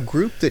a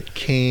group that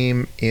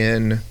came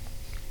in,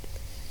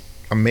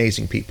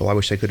 amazing people. I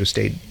wish I could have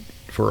stayed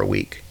for a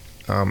week,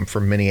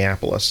 from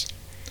Minneapolis.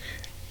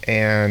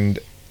 And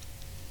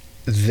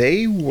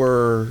they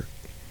were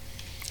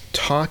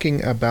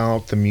talking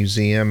about the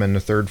museum and the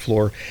third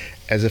floor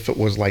as if it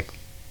was like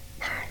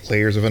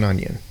layers of an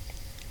onion.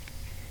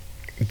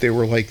 They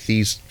were like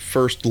these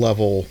first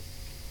level,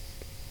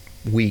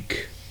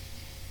 weak,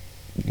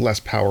 less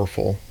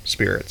powerful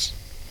spirits.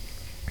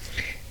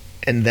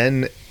 And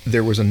then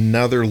there was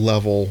another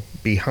level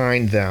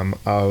behind them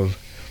of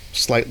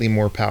slightly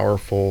more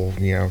powerful,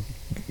 you know,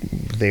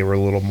 they were a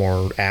little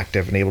more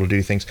active and able to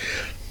do things.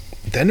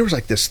 Then there was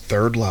like this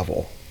third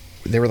level.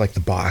 They were like the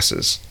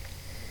bosses.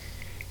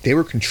 They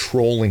were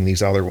controlling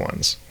these other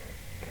ones.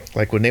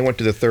 Like when they went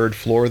to the third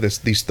floor,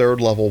 these third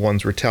level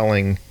ones were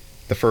telling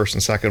the first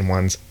and second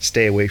ones,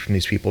 stay away from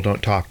these people,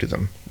 don't talk to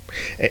them.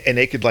 And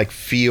they could like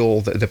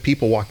feel, the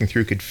people walking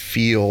through could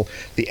feel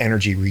the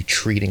energy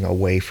retreating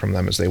away from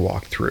them as they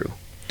walked through.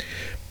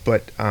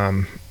 But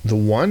the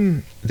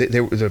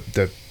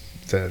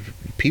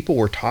people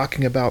were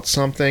talking about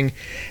something,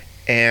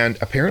 and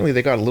apparently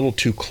they got a little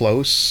too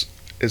close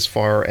as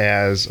far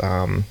as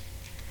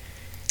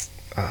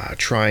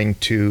trying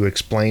to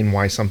explain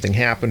why something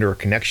happened or a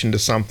connection to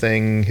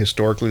something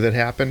historically that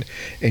happened,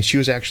 and she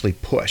was actually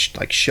pushed,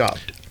 like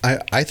shoved.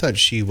 I thought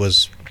she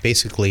was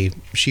basically,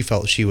 she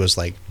felt she was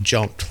like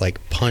jumped,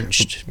 like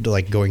punched,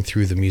 like going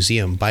through the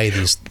museum by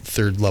these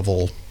third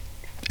level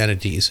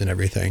entities and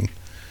everything.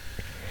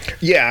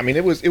 Yeah, I mean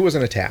it was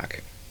an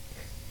attack.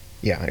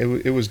 Yeah,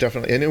 it was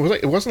definitely, and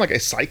it wasn't like a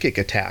psychic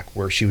attack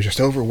where she was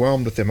just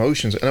overwhelmed with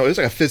emotions. No, it was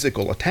like a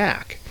physical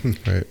attack.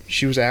 Right.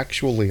 She was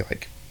actually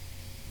like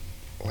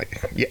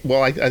yeah.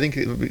 Well, I think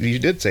you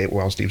did say it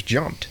well, Steve's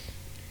jumped.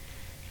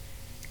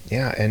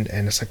 Yeah, and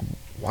it's like,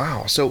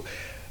 wow. So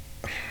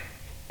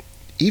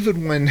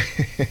even when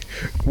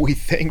we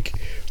think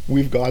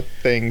we've got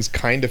things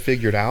kind of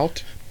figured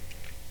out,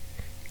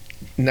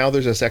 now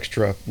there's this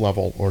extra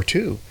level or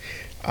two.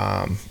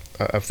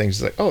 Of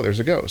things like, oh, there's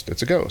a ghost.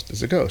 It's a ghost.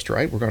 It's a ghost,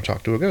 right? We're going to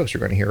talk to a ghost. You're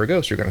going to hear a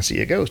ghost. You're going to see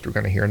a ghost. We're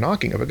going to hear a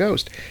knocking of a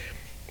ghost.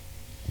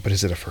 But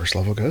is it a first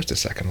level ghost, a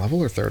second level,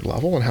 or third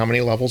level? And how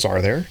many levels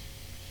are there?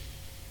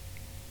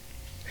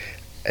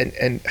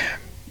 And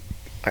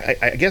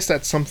I guess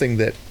that's something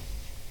that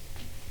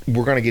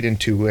we're going to get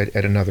into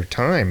at another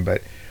time.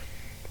 But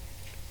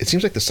it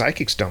seems like the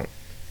psychics don't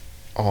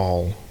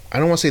all. I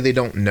don't want to say they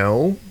don't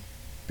know,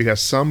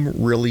 because some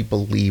really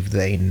believe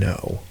they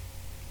know,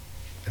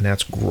 and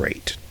that's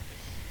great.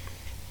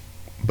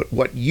 But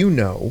what you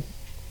know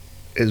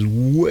is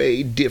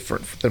way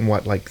different than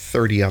what like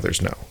 30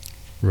 others know.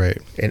 Right.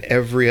 And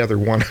every other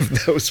one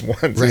of those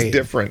ones is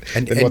different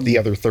than what the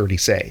other 30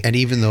 say. And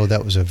even though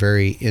that was a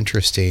very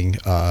interesting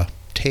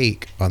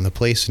take on the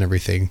place and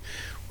everything,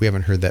 we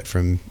haven't heard that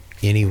from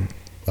any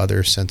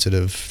other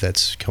sensitive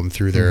that's come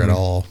through there at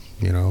all,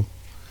 you know?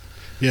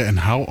 Yeah, and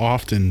how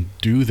often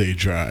do they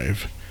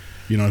drive?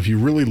 You know, if you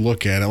really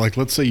look at it, like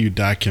let's say you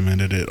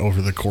documented it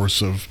over the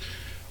course of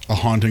a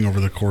haunting over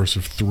the course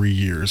of 3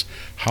 years,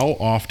 how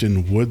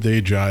often would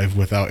they jive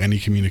without any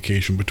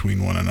communication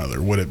between one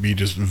another? Would it be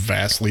just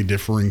vastly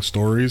differing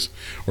stories,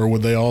 or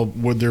would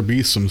there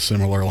be some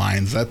similar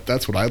lines?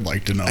 That's what I'd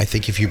like to know. I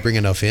think if you bring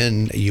enough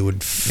in, you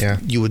would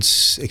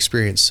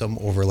experience some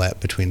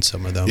overlap between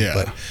some of them.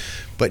 Yeah.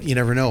 But you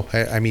never know.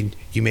 I mean,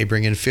 you may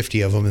bring in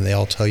 50 of them and they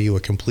all tell you a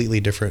completely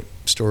different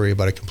story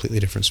about a completely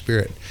different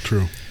spirit.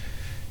 True.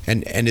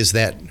 And is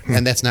that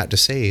and that's not to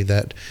say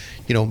that,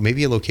 you know,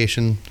 maybe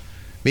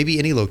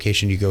any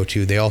location you go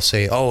to, they all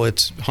say, oh,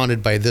 it's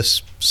haunted by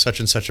this such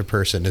and such a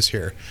person is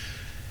here.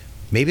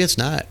 Maybe it's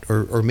not,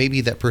 or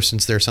maybe that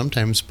person's there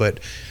sometimes,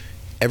 but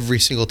every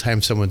single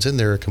time someone's in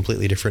there, a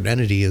completely different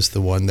entity is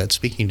the one that's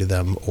speaking to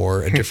them,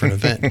 or a different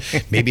event.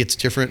 Maybe it's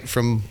different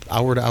from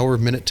hour to hour,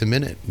 minute to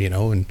minute, you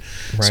know, and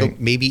so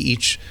maybe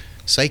each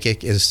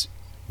psychic is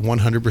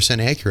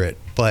 100% accurate,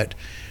 but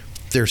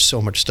there's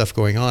so much stuff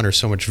going on or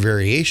so much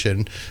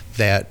variation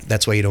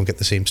that's why you don't get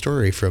the same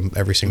story from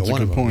every single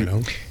one of them. You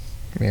know?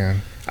 Yeah,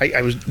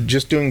 I was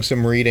just doing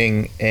some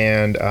reading,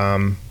 and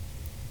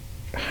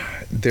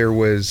there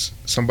was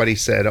somebody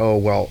said, "Oh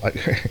well,"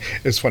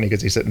 it's funny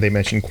because they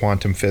mentioned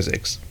quantum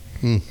physics.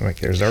 I'm like,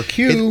 there's our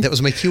cue. That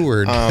was my cue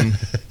word.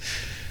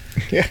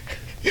 Yeah,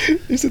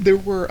 he said there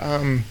were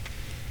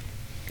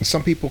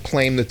some people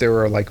claim that there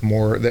are like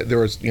more, that there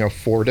was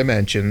 4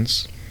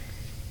 dimensions,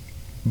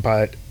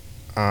 but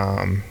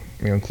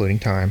including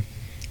time.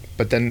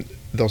 But then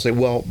they'll say,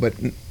 well, but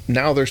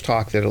now there's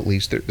talk that at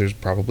least there's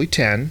probably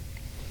 10.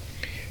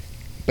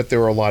 But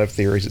there are a lot of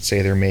theories that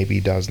say there may be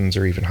dozens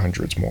or even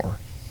hundreds more.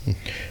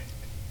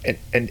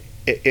 And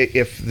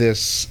if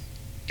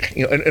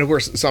and of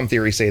course, some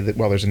theories say that,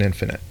 well, there's an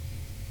infinite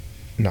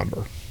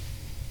number.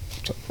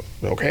 So,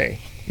 okay.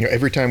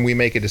 Every time we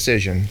make a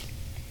decision,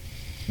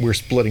 we're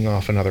splitting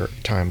off another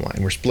timeline.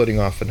 We're splitting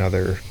off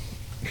another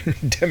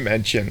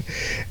dimension.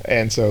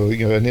 And so,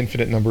 an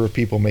infinite number of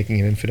people making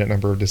an infinite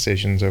number of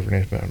decisions over an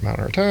infinite amount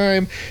of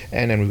time.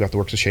 And then we've got the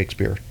works of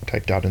Shakespeare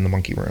typed out in the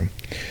monkey room.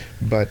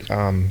 But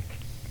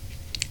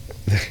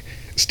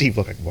Steve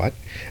looked like, what?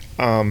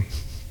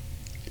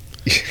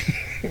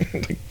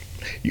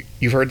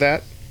 You've heard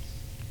that?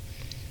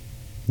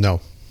 No.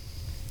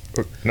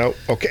 No?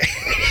 Okay.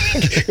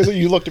 Because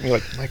you looked at me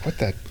like, Mike, what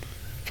the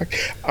fuck?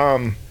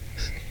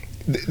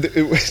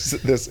 It was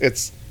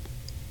this,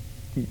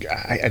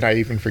 and I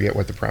even forget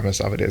what the premise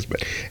of it is,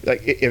 but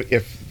like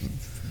if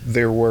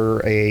there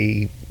was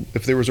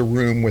a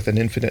room with an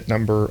infinite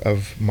number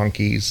of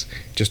monkeys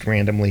just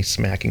randomly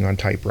smacking on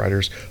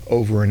typewriters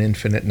over an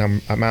infinite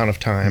amount of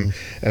time,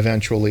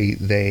 eventually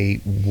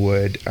they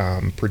would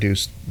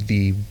produce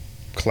the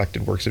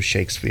collected works of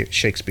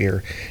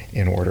Shakespeare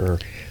in order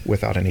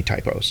without any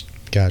typos.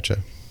 Gotcha.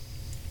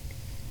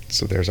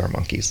 So there's our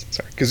monkeys.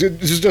 Sorry, because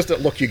this is just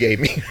that look you gave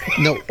me.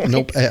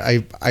 Nope.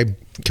 I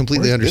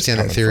completely understand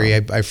that theory.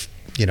 I've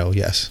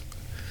yes,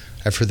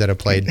 I've heard that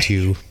applied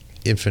to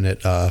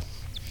infinite,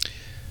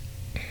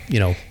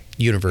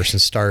 universe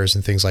and stars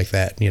and things like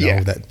that.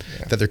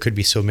 That there could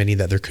be so many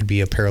that there could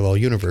be a parallel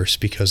universe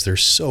because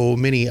there's so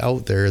many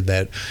out there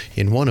that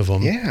in one of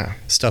them,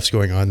 stuff's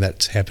going on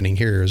that's happening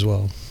here as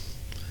well.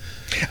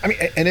 I mean,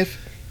 and if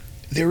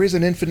there is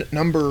an infinite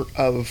number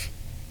of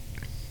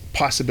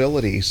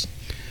possibilities,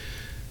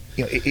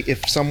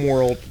 if some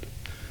world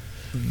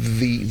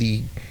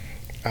the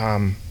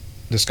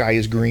sky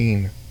is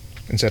green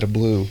instead of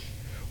blue,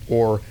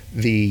 or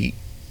the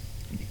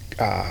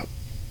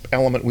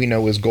element we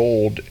know is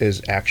gold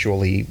is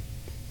actually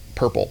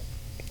purple,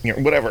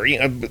 whatever,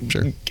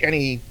 Sure.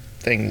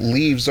 anything,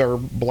 leaves are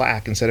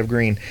black instead of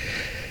green.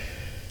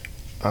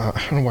 I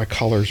don't know why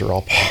colors are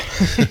all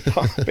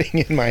popping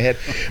in my head,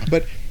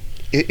 but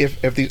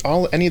if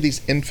any of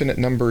these infinite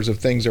numbers of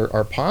things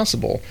are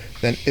possible,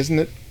 then isn't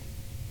it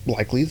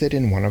likely that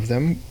in one of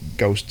them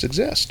ghosts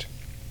exist?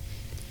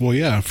 Well,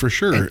 yeah, for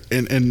sure.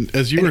 And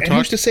as you were talking,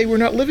 who's to say we're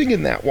not living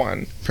in that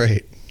one?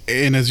 Right.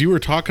 And as you were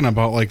talking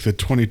about like the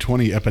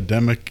 2020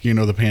 epidemic,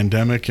 the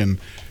pandemic and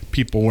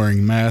people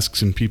wearing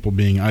masks and people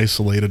being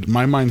isolated,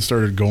 my mind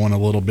started going a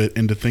little bit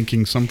into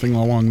thinking something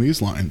along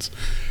these lines.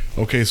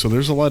 Okay, so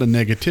there's a lot of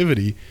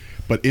negativity,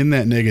 but in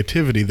that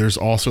negativity, there's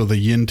also the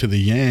yin to the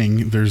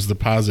yang. There's the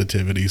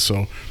positivity.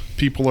 So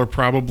people are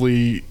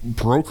probably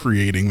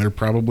procreating. They're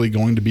probably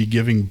going to be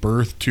giving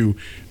birth to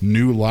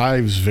new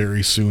lives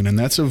very soon. And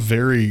that's a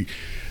very,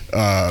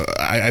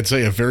 I'd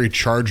say a very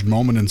charged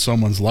moment in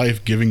someone's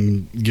life,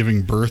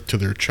 giving birth to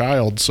their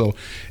child. So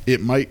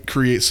it might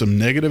create some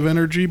negative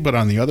energy, but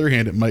on the other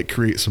hand, it might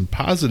create some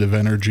positive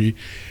energy.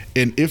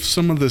 And if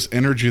some of this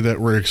energy that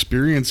we're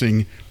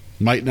experiencing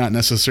might not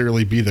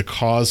necessarily be the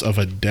cause of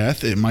a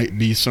death, it might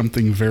be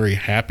something very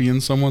happy in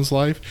someone's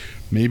life.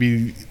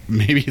 Maybe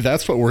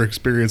that's what we're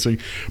experiencing.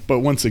 But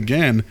once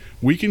again,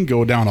 we can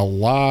go down a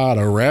lot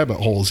of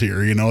rabbit holes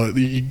here.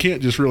 You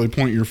can't just really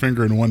point your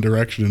finger in one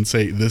direction and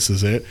say this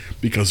is it,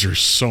 because there's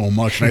so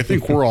much. And I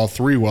think we're all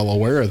three well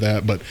aware of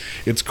that, but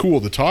it's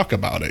cool to talk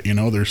about it.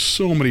 There's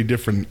so many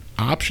different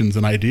options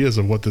and ideas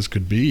of what this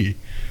could be.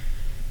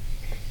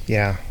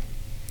 Yeah.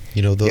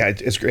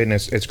 It's great, and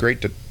it's great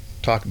to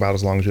talk about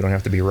as long as we don't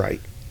have to be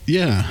right.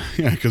 Yeah,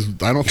 because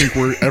I don't think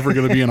we're ever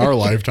going to be in our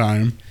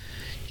lifetime.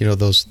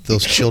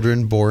 Those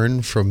children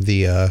born from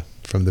the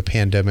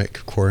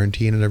pandemic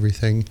quarantine and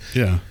everything.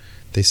 Yeah,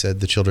 they said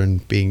the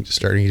children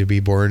starting to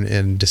be born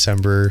in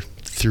December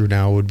through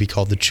now would be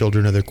called the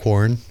children of the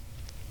corn.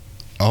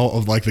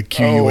 Oh, like the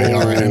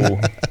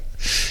QUARN.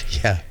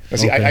 Yeah.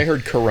 See, okay. I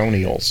heard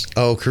coronials.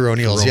 Oh,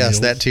 coronials. Yes,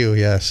 that too.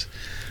 Yes.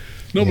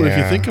 No, but if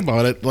you think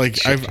about it,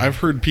 like I've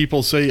heard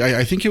people say,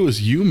 I think it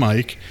was you,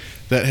 Mike,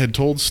 that had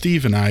told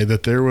Steve and I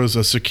that there was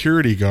a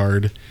security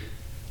guard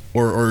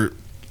or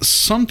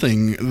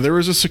something. There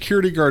was a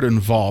security guard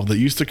involved that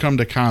used to come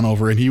to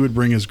Conover, and he would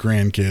bring his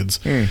grandkids,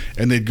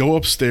 and they'd go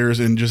upstairs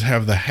and just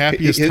have the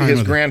happiest time.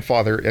 His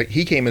grandfather,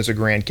 he came as a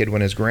grandkid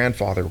when his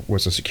grandfather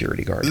was a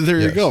security guard. There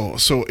you go.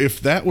 So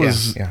if that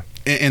was,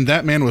 and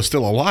that man was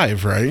still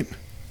alive, right?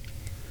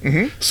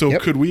 Mm-hmm. So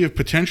could we have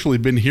potentially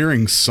been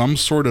hearing some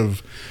sort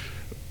of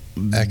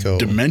echo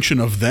dimension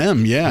of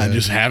them,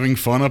 just having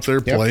fun up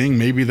there playing?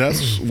 Maybe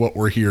that's what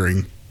we're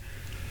hearing.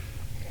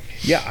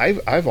 Yeah,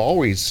 I've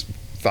always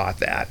thought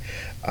that.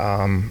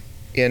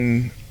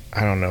 In,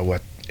 I don't know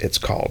what it's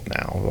called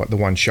now, the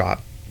one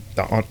shot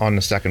on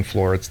the second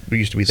floor. It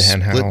used to be the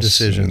hen house. Split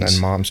Decisions. And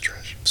then Mom's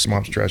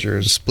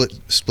Treasures.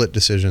 Split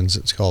Decisions,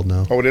 it's called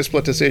now. Oh, it is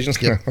Split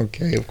Decisions? Yep.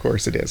 Okay, of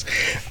course it is.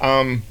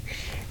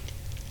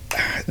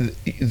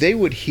 They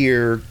would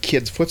hear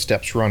kids'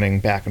 footsteps running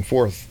back and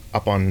forth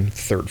up on the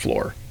third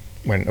floor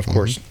when, of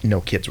course, no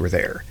kids were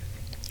there.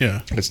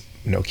 Yeah.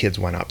 no kids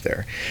went up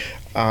there.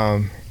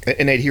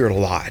 And they'd hear it a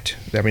lot.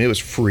 I mean, it was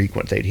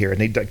frequent they'd hear it.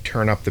 And they'd like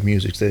turn up the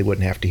music so they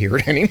wouldn't have to hear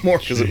it anymore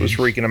because it was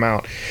freaking them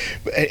out.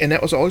 And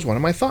that was always one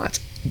of my thoughts.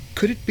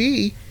 Could it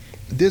be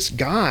this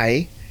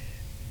guy,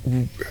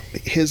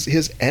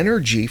 his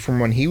energy from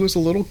when he was a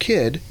little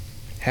kid,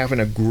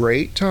 having a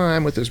great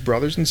time with his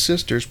brothers and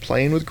sisters,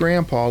 playing with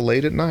Grandpa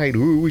late at night.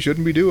 Ooh, we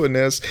shouldn't be doing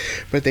this.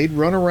 But they'd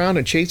run around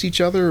and chase each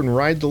other and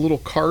ride the little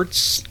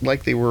carts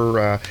like they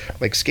were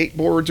like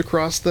skateboards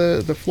across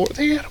the floor.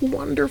 They had a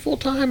wonderful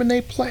time and they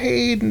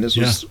played, and this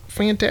was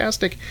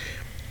fantastic.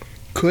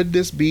 Could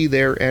this be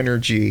their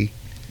energy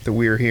that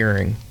we're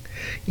hearing?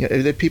 You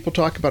know, that people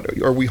talk about,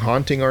 are we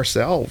haunting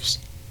ourselves?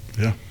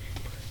 Yeah.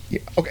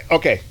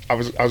 Okay. I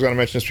was going to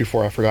mention this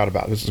before. I forgot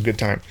about it. This is a good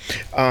time.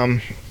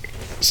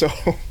 So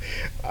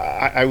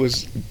I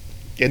was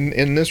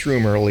in this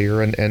room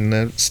earlier, and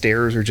the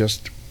stairs are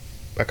just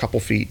a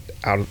couple feet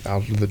out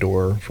of the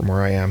door from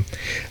where I am.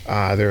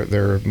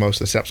 There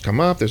most of the steps come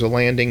up. There's a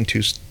landing,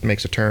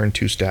 makes a turn,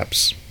 2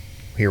 steps.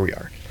 Here we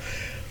are.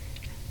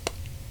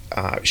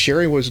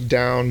 Sherry was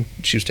down.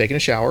 She was taking a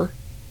shower,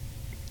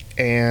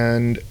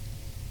 and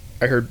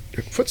I heard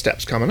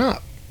footsteps coming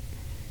up.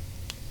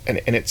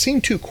 And it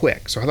seemed too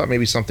quick, so I thought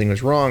maybe something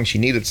was wrong. She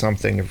needed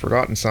something and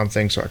forgotten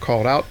something, so I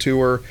called out to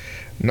her.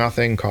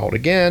 Nothing. Called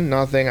again.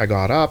 Nothing. I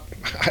got up.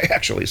 I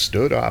actually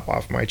stood up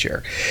off my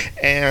chair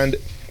and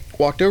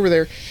walked over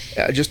there.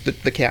 Just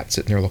the cat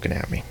sitting there looking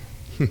at me.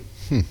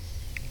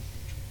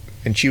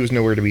 And she was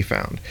nowhere to be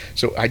found.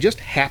 So I just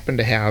happened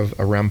to have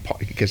a REM pod.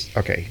 Because,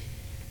 okay,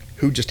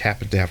 who just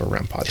happened to have a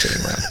REM pod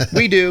sitting around?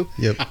 We do.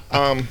 Yep.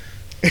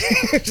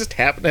 Just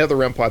happened to have the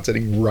REM pod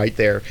sitting right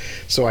there.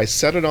 So I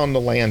set it on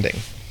the landing.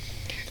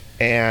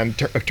 And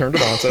turned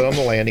it on, set it on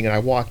the landing, and I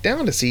walked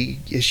down to see,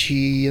 is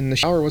she in the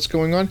shower? What's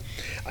going on?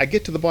 I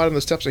get to the bottom of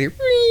the steps, I hear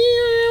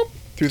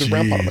through the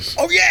REM pod. I'm like,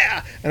 oh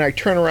yeah! And I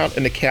turn around,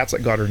 and the cat's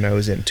like got her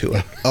nose into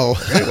it. Oh,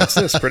 hey, what's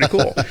this? Pretty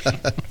cool.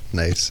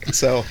 Nice.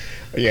 So,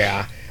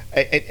 yeah,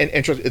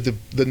 and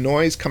the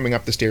noise coming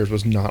up the stairs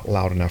was not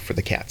loud enough for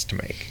the cats to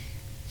make.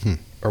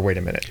 Or wait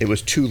a minute, it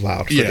was too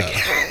loud for the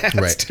cats.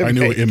 Right. To I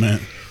knew what you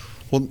meant.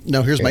 Well,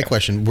 now here's my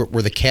question.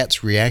 Were the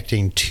cats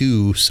reacting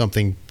to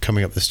something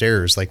coming up the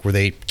stairs? Like, were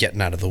they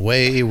getting out of the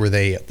way? Were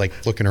they,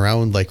 like, looking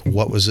around? Like,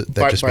 what was it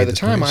that just made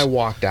this noise? By the time I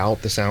walked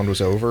out, the sound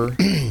was over,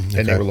 and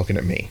they were looking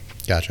at me.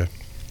 Gotcha.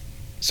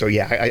 So,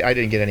 yeah, I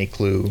didn't get any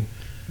clue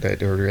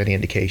that or any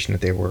indication that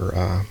they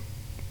were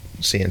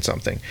seeing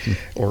something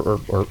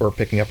or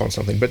picking up on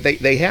something. But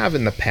they have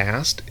in the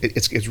past.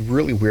 It's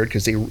really weird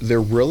because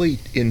they're really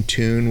in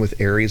tune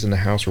with areas in the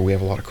house where we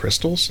have a lot of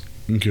crystals.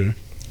 Okay.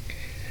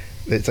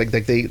 It's like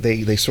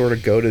they sort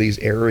of go to these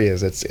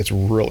areas. It's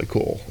really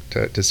cool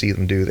to see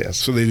them do this.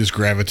 So they just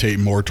gravitate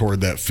more toward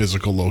that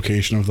physical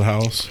location of the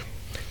house?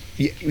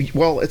 Yeah,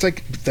 well, it's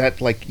like that,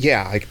 like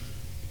a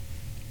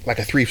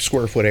 3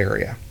 square foot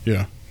area.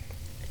 Yeah.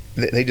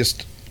 They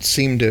just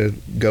seem to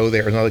go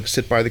there and like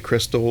sit by the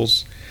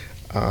crystals.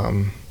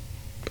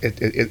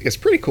 It's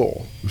pretty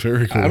cool.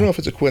 Very cool. I don't know if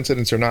it's a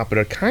coincidence or not, but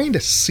it kind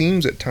of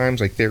seems at times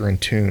like they're in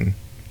tune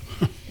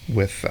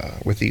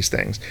with these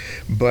things.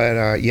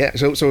 But yeah,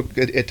 so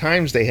at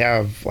times they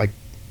have, like,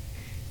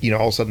 you know,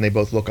 all of a sudden they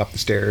both look up the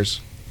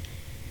stairs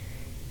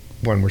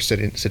when we're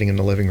sitting in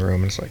the living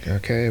room, and it's like,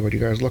 okay, what are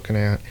you guys looking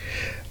at?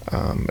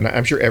 And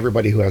I'm sure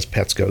everybody who has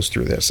pets goes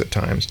through this at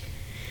times.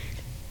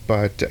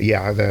 But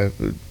yeah,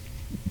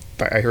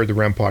 I heard the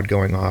REM pod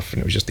going off,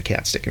 and it was just the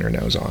cat sticking her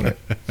nose on it.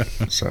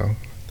 So,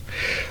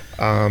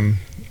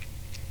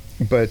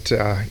 but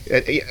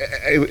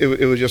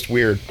it was just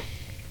weird.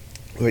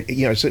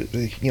 You know,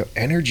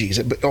 energies.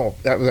 But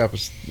that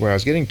was where I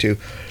was getting to.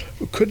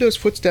 Could those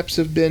footsteps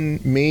have been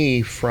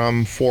me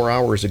from 4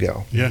 hours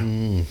ago?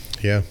 Yeah,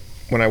 yeah.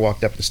 When I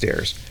walked up the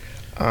stairs,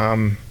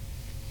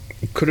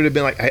 could it have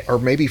been like, or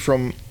maybe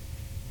from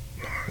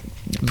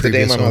the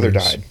day my mother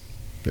died?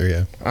 There,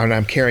 yeah. And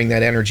I'm carrying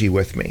that energy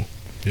with me,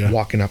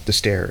 walking up the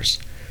stairs.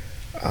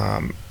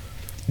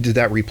 Did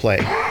that replay?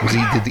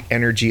 Did the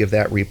energy of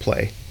that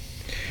replay?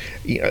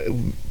 You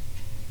know,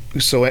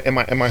 so am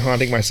I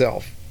haunting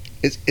myself?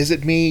 Is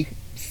it me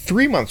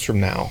 3 months from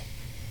now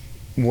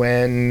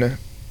when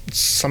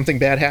something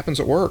bad happens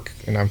at work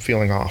and I'm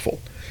feeling awful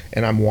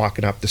and I'm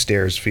walking up the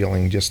stairs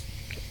feeling just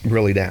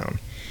really down?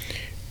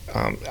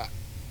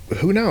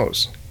 Who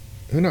knows?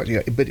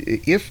 Yeah, but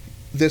if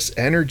this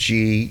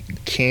energy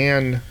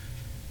can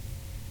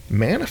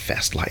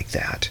manifest like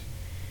that,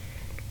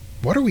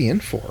 what are we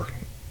in for?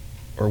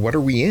 Or what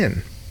are we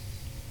in?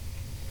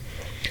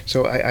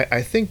 So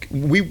I think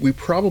we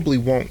probably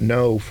won't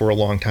know for a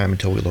long time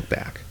until we look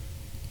back.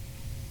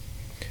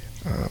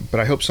 But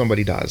I hope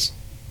somebody does.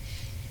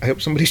 I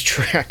hope somebody's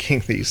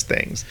tracking these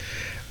things.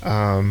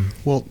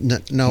 Well, no.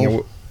 You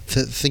know,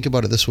 think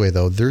about it this way,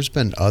 though. There's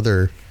been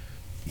other,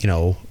 you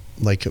know,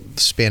 like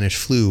Spanish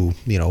flu.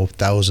 You know,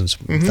 thousands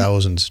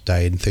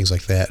died and things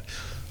like that.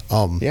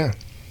 Yeah.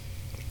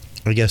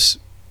 I guess,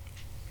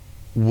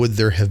 would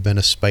there have been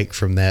a spike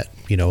from that?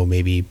 You know,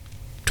 maybe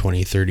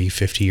 20, 30,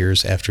 50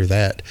 years after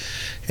that,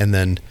 and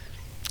then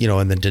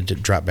and then did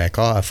it drop back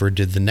off, or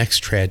did the next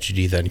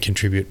tragedy then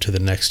contribute to the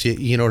next?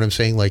 You know what I'm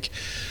saying? Like,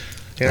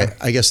 yeah.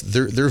 I guess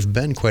there have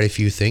been quite a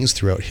few things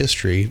throughout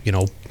history,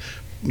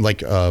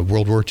 like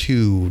World War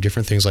II,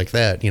 different things like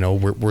that,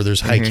 where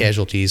there's high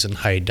casualties and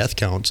high death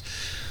counts.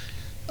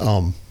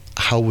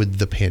 How would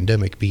the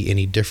pandemic be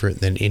any different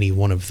than any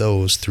one of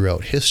those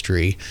throughout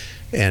history,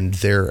 and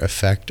their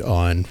effect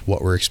on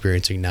what we're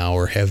experiencing now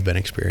or have been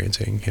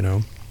experiencing,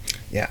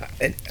 Yeah,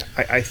 and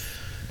I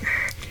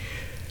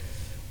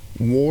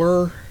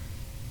war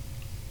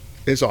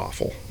is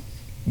awful.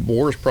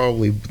 War is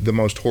probably the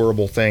most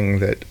horrible thing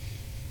that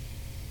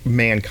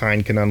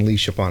mankind can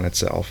unleash upon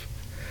itself.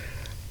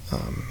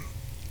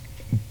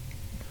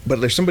 But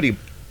there's somebody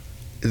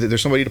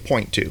to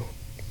point to.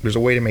 There's a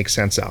way to make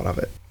sense out of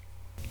it.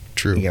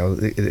 True.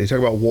 They talk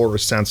about war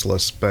is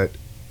senseless, but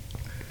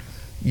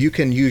you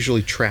can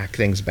usually track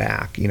things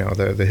back.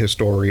 The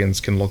historians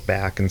can look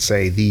back and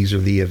say these are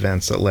the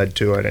events that led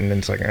to it, and then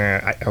it's like,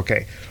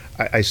 okay,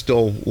 I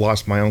still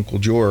lost my Uncle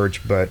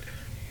George, but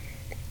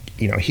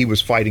he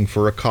was fighting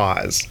for a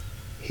cause.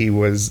 He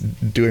was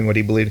doing what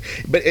he believed.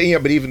 But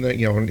even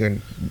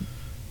the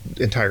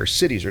entire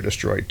cities are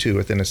destroyed too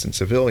with innocent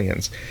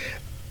civilians.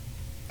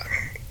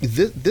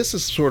 This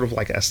is sort of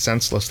like a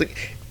senseless thing.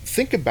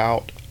 Think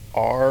about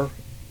our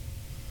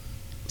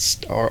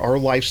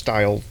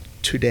lifestyle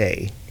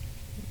today.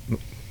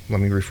 Let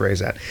me rephrase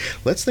that.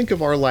 Let's think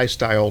of our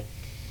lifestyle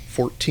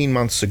 14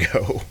 months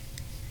ago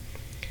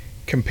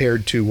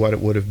compared to what it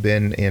would have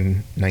been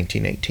in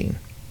 1918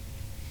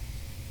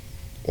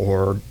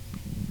 or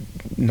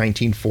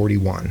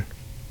 1941.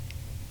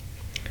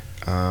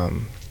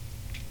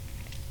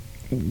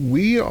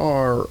 We're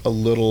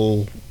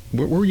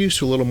used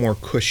to a little more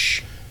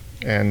cush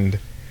and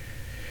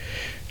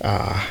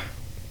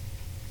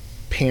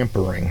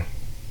pampering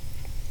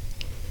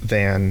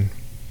than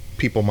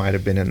people might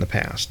have been in the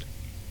past.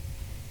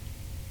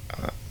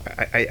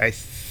 I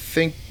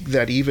think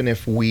that even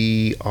if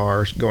we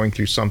are going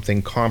through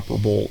something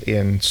comparable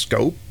in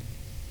scope,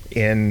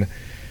 in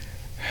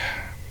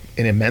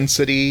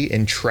immensity,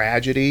 in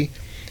tragedy,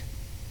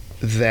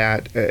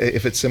 that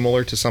if it's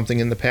similar to something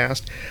in the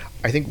past,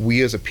 I think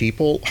we as a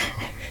people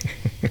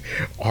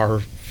are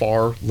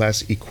far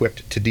less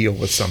equipped to deal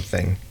with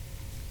something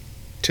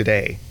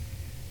today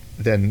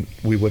than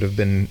we would have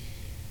been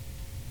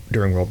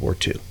during World War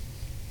II.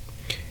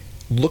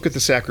 Look at the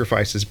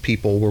sacrifices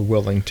people were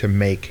willing to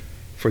make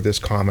for this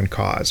common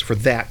cause, for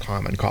that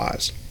common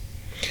cause.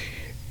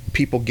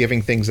 People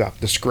giving things up,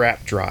 the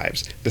scrap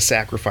drives, the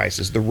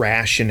sacrifices, the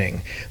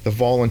rationing, the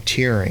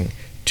volunteering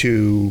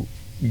to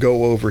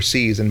go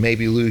overseas and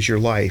maybe lose your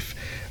life,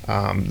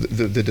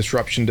 the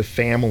disruption to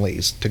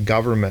families, to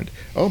government.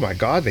 Oh my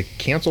God, they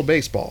canceled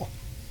baseball.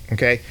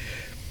 Okay?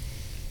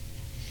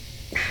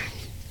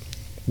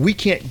 We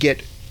can't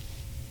get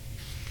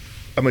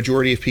a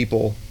majority of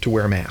people to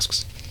wear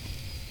masks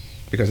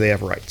because they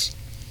have rights.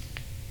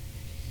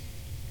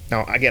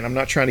 Now, again, I'm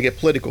not trying to get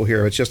political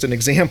here. It's just an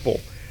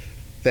example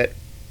that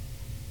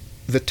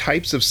the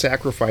types of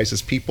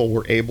sacrifices people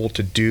were able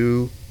to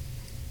do,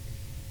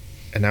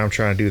 and now I'm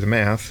trying to do the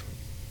math,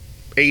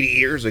 80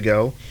 years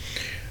ago,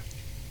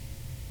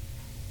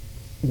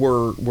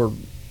 were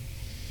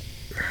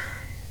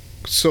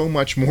so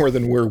much more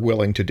than we're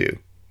willing to do.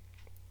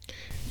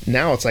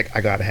 Now it's like,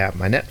 I got to have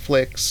my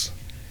Netflix,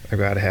 I've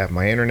got to have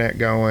my internet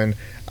going,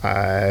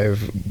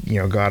 I've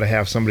got to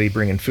have somebody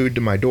bringing food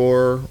to my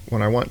door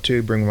when I want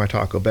to, bring my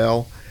Taco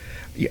Bell.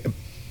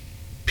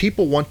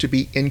 People want to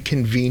be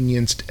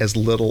inconvenienced as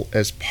little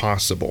as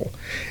possible.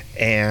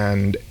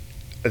 And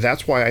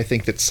that's why I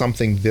think that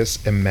something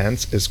this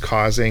immense is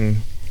causing,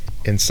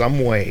 in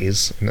some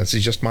ways, and this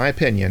is just my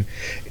opinion,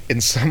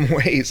 in some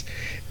ways,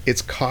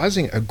 it's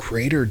causing a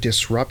greater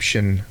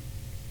disruption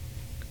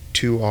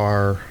to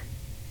our,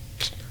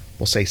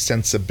 we'll say,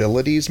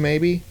 sensibilities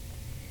maybe,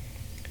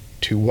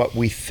 to what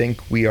we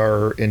think we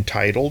are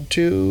entitled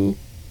to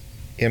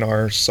in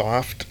our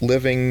soft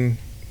living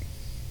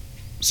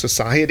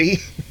society.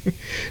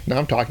 Now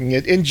I'm talking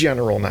in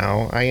general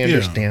now. I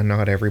understand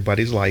not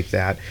everybody's like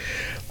that.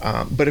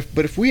 But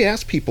if we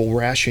ask people,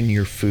 ration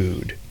your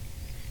food,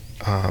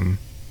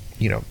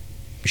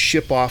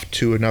 ship off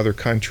to another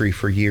country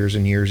for years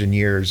and years and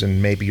years,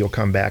 and maybe you'll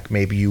come back,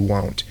 maybe you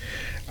won't.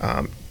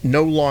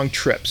 No long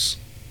trips,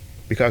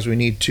 because we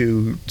need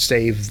to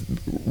save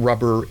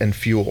rubber and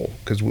fuel,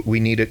 because we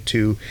need it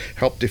to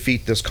help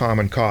defeat this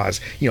common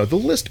cause. The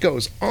list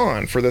goes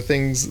on for the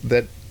things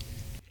that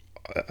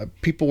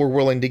people were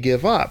willing to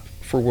give up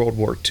for World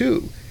War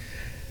II.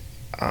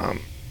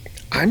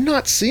 I'm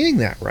not seeing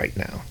that right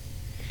now,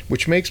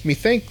 which makes me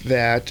think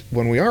that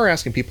when we are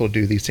asking people to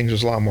do these things,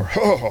 there's a lot more,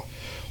 oh,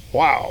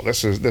 wow,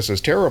 this is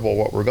terrible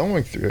what we're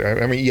going through.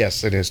 I mean,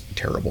 yes, it is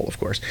terrible, of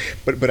course,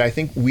 but I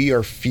think we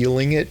are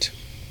feeling it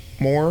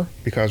more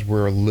because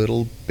we're a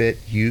little bit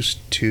used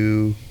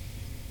to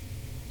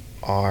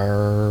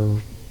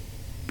our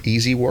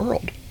easy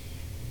world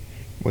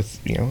with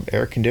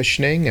air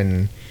conditioning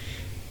and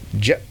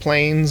jet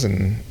planes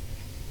and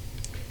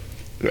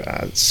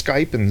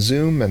Skype and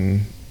Zoom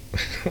and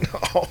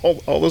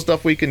all the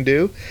stuff we can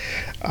do.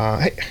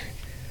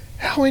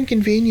 How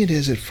inconvenient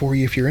is it for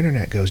you if your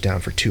internet goes down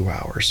for 2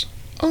 hours?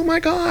 Oh my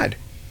God.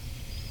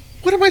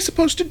 What am I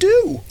supposed to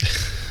do?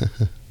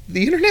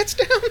 The internet's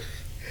down?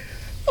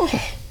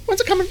 Oh, when's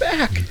it coming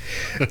back?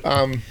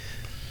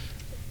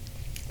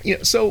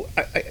 So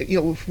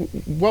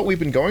what we've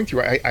been going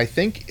through, I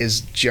think,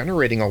 is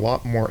generating a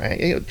lot more.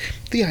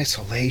 The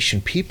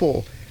isolation,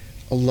 people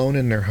alone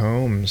in their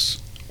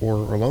homes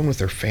or alone with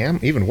their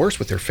family, even worse,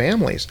 with their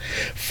families,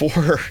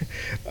 for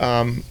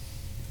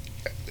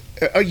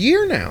a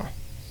year now.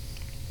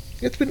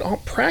 It's been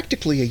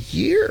practically a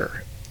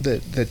year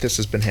that this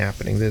has been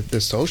happening.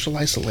 The social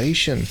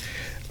isolation.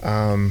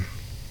 The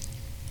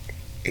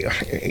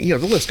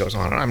list goes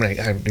on. I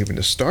haven't even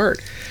to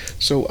start.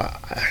 So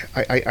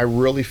I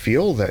really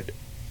feel that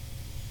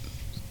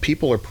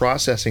people are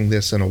processing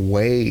this in a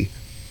way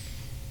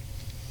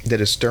that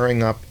is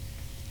stirring up.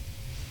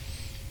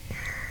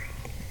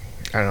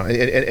 I don't know,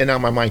 and now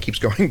my mind keeps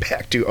going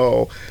back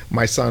to,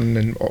 my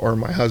son or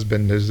my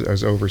husband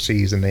is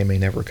overseas and they may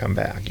never come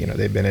back.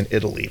 They've been in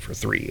Italy for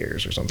 3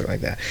 years or something like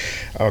that.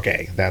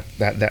 Okay, that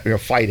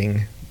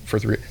fighting for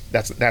 3,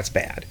 that's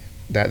bad.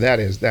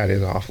 That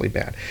is awfully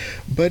bad.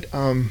 But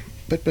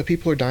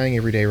people are dying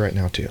every day right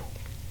now too.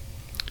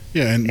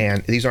 Yeah,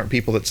 and these aren't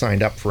people that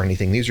signed up for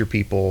anything. These are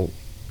people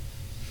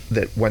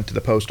that went to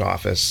the post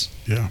office,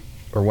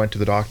 or went to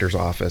the doctor's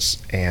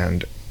office,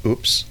 and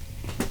oops,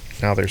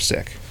 now they're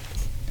sick.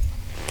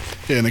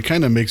 Yeah, and it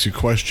kind of makes you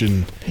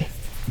question: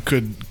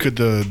 could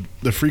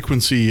the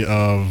frequency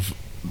of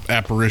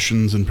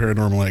apparitions and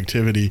paranormal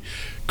activity,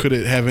 could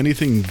it have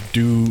anything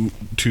due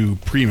to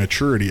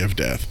prematurity of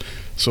death?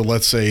 So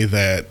let's say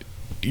that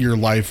your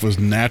life was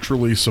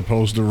naturally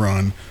supposed to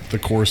run the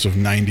course of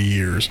 90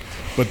 years,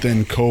 but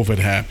then COVID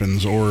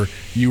happens, or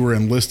you were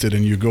enlisted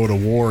and you go to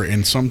war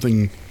and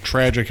something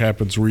tragic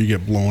happens where you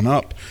get blown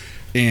up,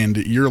 and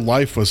your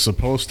life was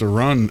supposed to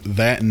run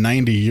that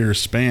 90-year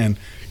span.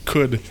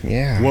 Could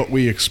what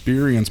we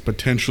experience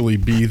potentially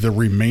be the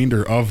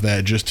remainder of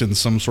that, just in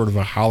some sort of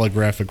a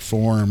holographic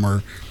form,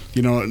 or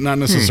not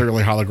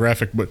necessarily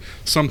holographic, but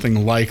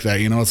something like that?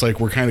 It's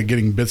like we're kind of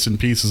getting bits and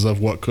pieces of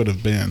what could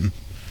have been.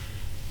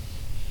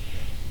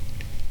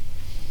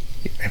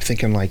 I'm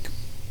thinking like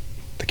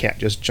the cat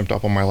just jumped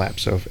up on my lap,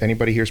 so if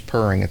anybody hears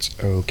purring, it's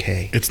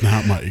okay. It's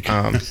not Mike.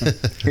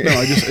 No,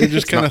 I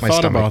just kind of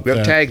thought about that.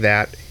 We'll tag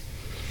that.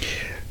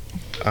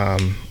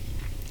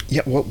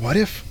 What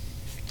if?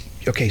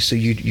 Okay, so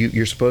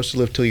you're supposed to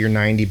live till you're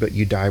 90, but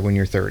you die when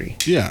you're 30.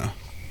 Yeah.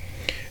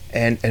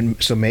 And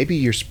so maybe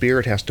your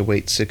spirit has to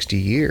wait 60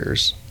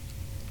 years,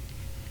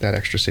 that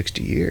extra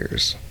 60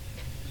 years,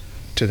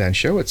 to then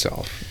show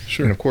itself.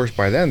 Sure. And of course,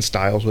 by then,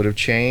 styles would have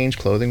changed,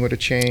 clothing would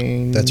have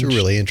changed. That's a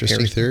really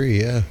interesting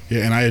theory, yeah.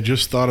 Yeah, and I had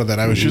just thought of that.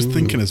 I was just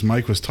thinking as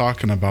Mike was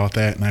talking about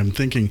that, and I'm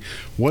thinking,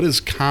 what is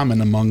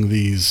common among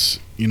these?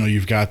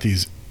 You've got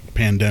these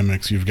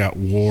pandemics, you've got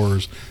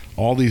wars,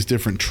 all these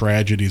different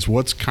tragedies.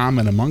 What's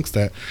common amongst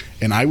that?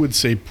 And I would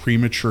say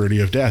prematurity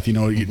of death.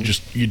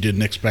 You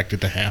didn't expect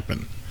it to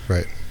happen.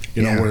 Right.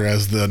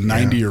 Whereas the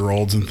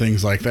 90-year-olds and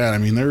things like that,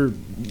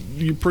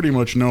 you pretty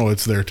much know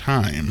it's their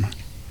time.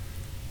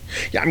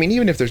 Yeah,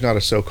 even if there's not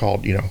a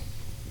so-called,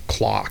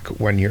 clock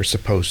when you're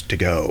supposed to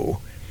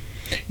go,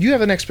 you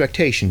have an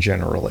expectation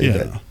generally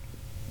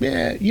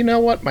that, you know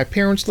what, my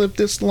parents lived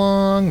this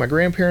long, my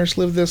grandparents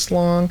lived this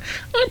long,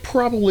 I'm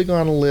probably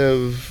going to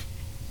live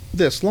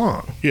this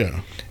long.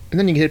 Yeah. And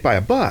then you get hit by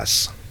a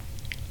bus.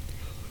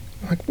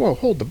 Like, whoa,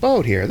 hold the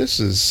boat here. This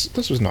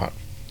was not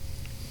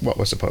what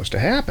was supposed to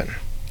happen.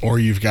 Or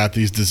you've got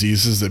these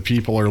diseases that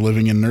people are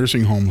living in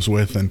nursing homes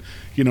with, and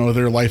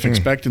their life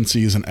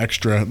expectancy is an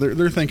extra.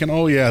 They're thinking,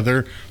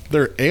 they're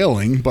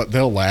ailing, but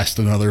they'll last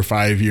another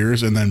 5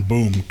 years, and then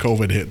boom,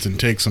 COVID hits and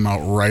takes them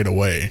out right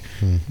away.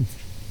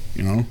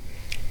 So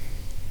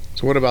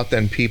what about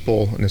then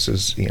people? And this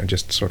is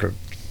just sort of,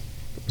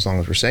 as long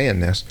as we're saying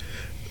this,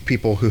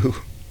 people who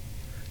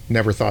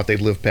never thought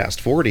they'd live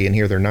past 40, and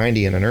here they're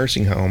 90 in a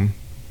nursing home,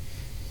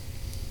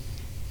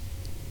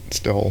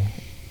 still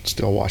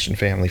watching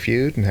Family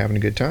Feud and having a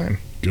good time.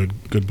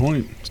 Good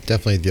point. It's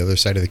definitely the other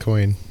side of the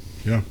coin.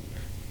 Yeah.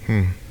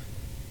 And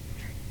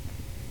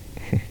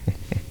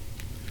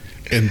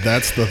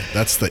that's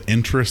the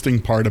interesting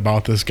part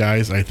about this,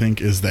 guys, I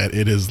think, is that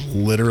it is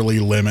literally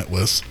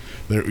limitless.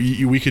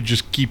 We could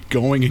just keep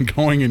going and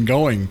going and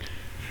going.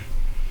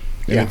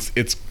 And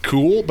it's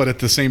cool, but at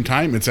the same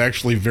time, it's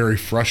actually very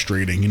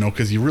frustrating,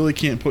 because you really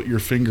can't put your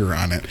finger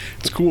on it.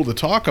 It's cool to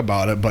talk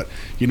about it, but,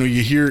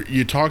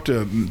 you talk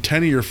to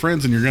 10 of your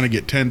friends and you're going to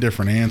get 10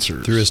 different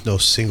answers. There is no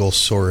single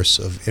source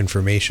of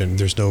information.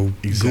 There's no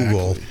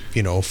Google,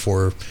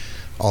 for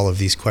all of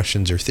these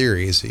questions or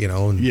theories,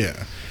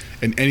 Yeah.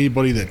 And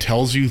anybody that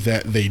tells you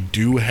that they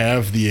do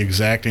have the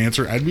exact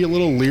answer, I'd be a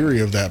little leery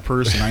of that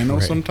person. I know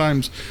Right.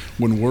 Sometimes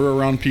when we're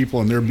around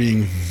people and they're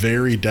being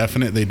very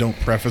definite, they don't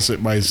preface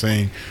it by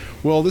saying,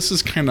 well, this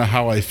is kind of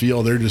how I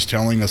feel. They're just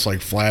telling us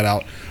like flat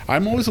out.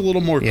 I'm always a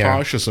little more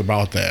cautious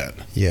about that.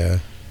 Yeah.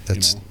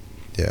 That's,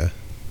 yeah.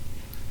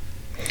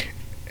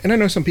 And I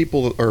know some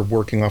people are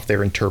working off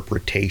their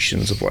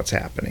interpretations of what's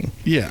happening.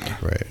 Yeah.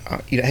 Right.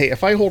 Hey,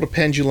 if I hold a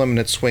pendulum and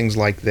it swings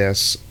like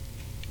this,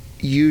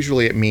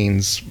 usually it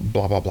means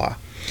blah, blah, blah.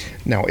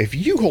 Now, if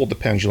you hold the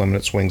pendulum and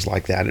it swings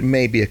like that, it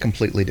may be a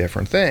completely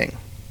different thing.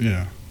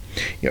 Yeah.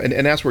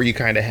 And that's where you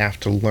kind of have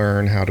to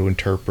learn how to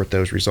interpret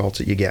those results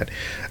that you get.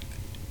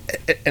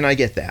 And I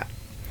get that.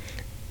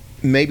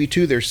 Maybe,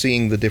 too, they're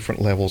seeing the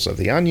different levels of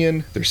the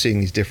onion. They're seeing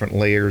these different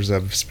layers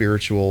of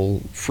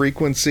spiritual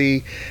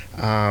frequency.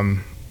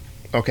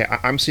 Okay,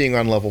 I'm seeing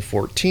on level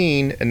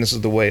 14, and this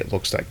is the way it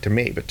looks like to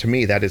me. But to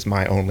me, that is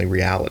my only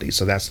reality,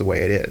 so that's the way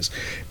it is.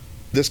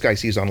 This guy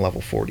sees on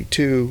level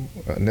 42,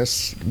 and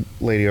this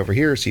lady over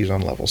here sees on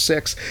level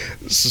 6.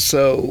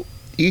 So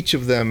each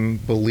of them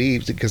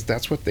believes, because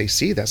that's what they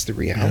see. That's the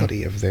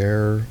reality of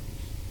their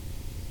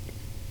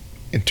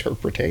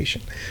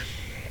interpretation.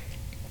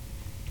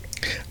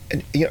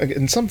 And,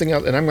 and something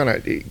else, and I'm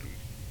going to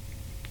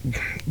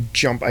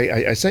jump.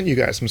 I sent you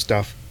guys some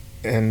stuff,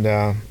 and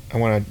I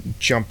want to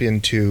jump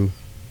into,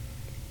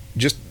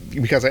 just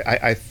because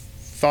I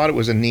thought it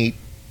was a neat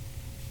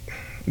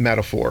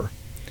metaphor,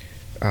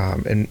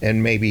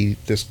 and maybe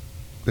this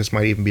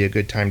might even be a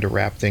good time to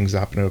wrap things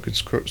up, and it could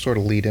sort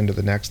of lead into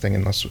the next thing,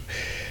 unless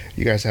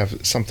you guys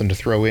have something to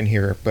throw in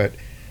here. But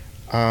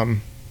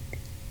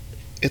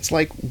it's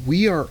like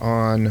we are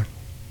on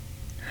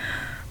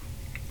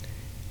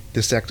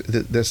this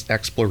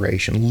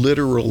exploration,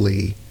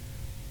 literally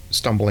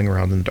stumbling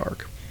around in the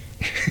dark,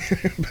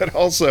 but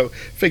also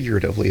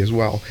figuratively as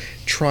well,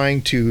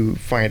 trying to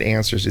find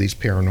answers to these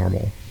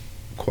paranormal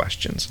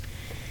questions.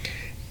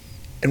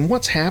 And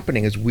what's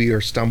happening as we are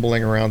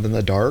stumbling around in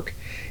the dark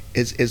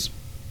is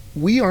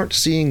we aren't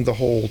seeing the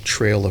whole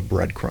trail of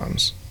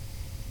breadcrumbs.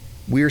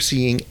 We're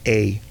seeing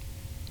a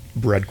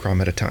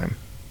breadcrumb at a time.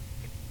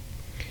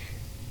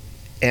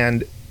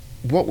 And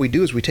what we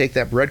do is we take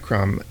that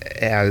breadcrumb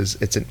as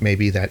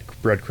maybe that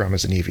breadcrumb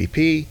is an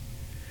EVP,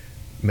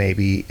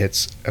 maybe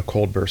it's a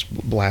cold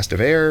blast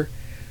of air,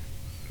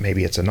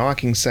 maybe it's a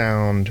knocking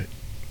sound,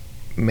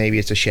 maybe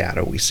it's a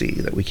shadow we see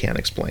that we can't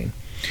explain.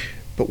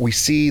 But we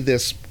see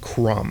this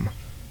crumb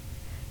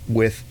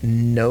with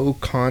no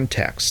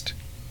context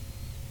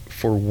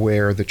for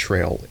where the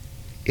trail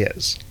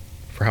is,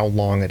 for how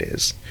long it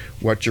is,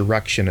 what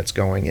direction it's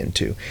going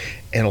into.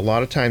 And a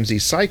lot of times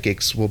these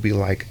psychics will be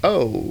like,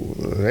 oh,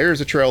 there's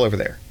a trail over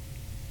there.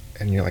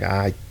 And you're like,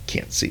 I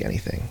can't see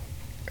anything.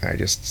 I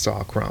just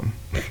saw a crumb.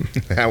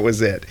 That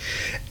was it.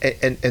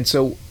 And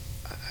so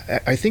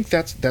I think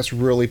that's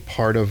really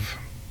part of,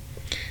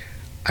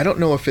 I don't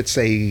know if it's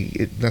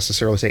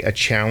necessarily a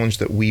challenge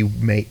that we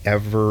may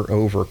ever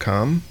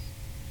overcome,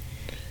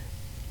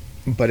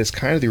 but it's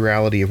kind of the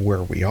reality of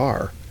where we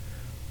are.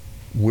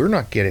 We're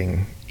not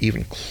getting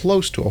even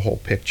close to a whole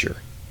picture.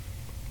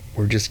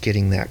 We're just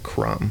getting that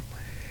crumb.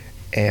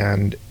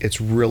 And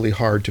it's really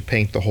hard to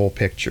paint the whole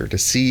picture, to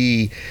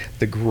see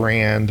the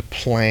grand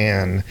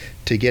plan,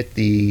 to get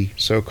the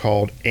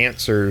so-called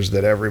answers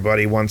that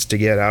everybody wants to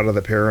get out of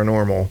the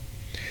paranormal.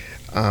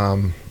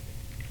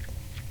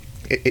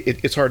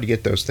 It's hard to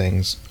get those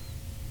things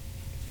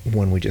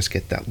when we just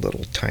get that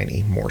little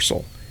tiny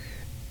morsel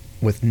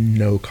with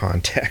no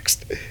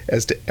context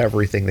as to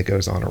everything that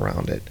goes on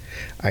around it.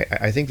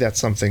 I think that's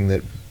something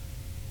that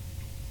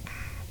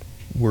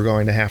we're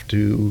going to have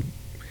to,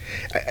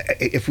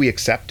 if we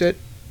accept it,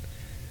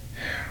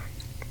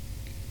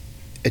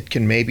 it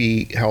can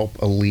maybe help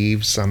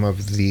alleviate some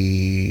of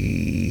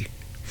the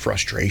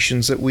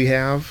frustrations that we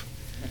have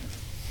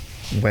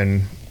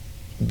when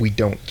we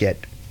don't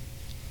get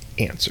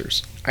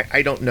answers.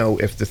 I don't know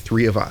if the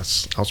three of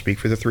us, I'll speak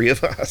for the three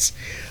of us,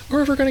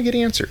 are ever going to get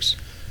answers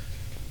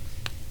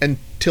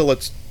until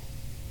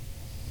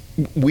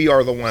we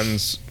are the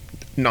ones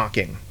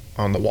knocking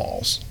on the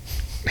walls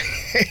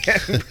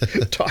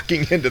and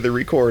talking into the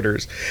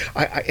recorders.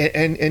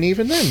 And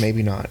even then,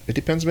 maybe not. It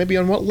depends maybe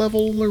on what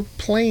level or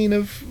plane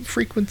of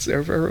frequency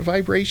or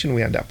vibration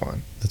we end up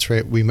on. That's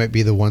right. We might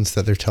be the ones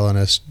that they're telling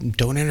us,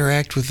 don't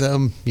interact with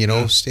them,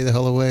 stay the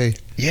hell away.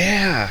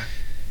 Yeah.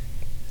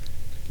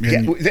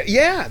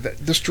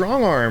 The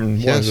strong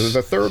arm ones,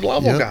 the third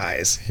level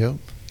guys. Yep.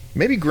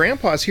 Maybe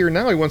Grandpa's here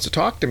now. He wants to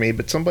talk to me,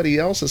 but somebody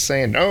else is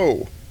saying,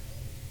 no,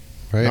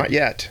 not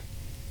yet.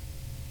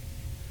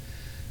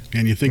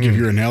 And you think of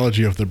your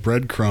analogy of the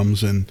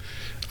breadcrumbs, and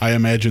I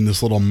imagine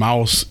this little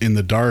mouse in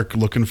the dark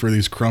looking for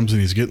these crumbs,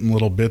 and he's getting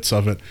little bits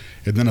of it,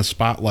 and then a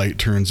spotlight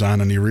turns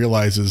on, and he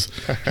realizes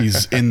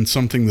he's in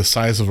something the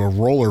size of a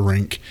roller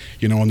rink,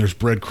 and there's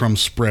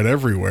breadcrumbs spread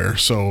everywhere.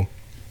 So,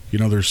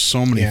 there's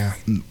so many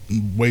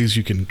ways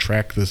you can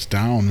track this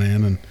down,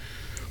 man, and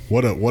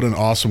what an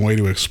awesome way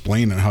to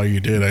explain it, how you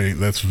did.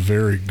 That's a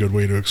very good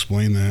way to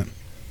explain that.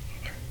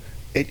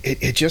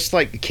 It just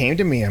came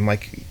to me. I'm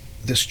like,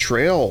 this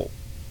trail,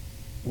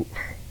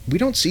 we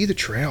don't see the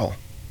trail.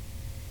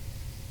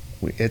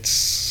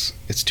 It's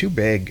too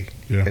big.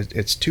 Yeah.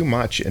 It's too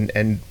much,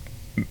 and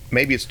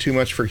maybe it's too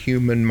much for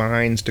human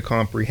minds to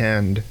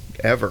comprehend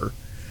ever.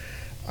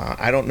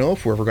 I don't know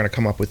if we're ever going to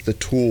come up with the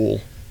tool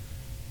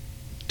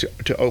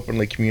to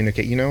openly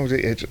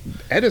communicate.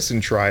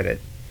 Edison tried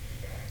it,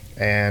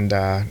 and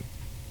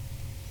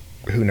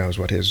who knows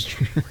what his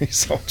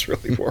results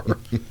really were.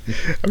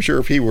 I'm sure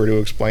if he were to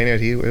explain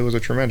it, it was a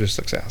tremendous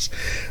success.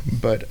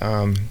 But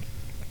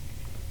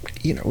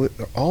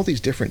all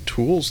these different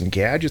tools and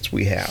gadgets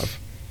we have,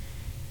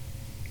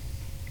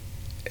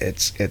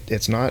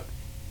 it's not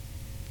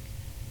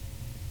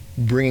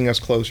bringing us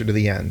closer to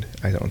the end,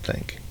 I don't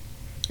think.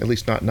 At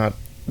least not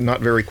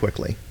very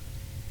quickly.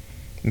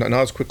 Not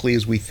as quickly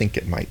as we think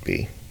it might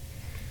be.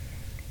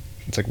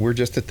 It's like we're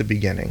just at the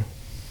beginning.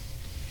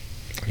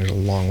 There's a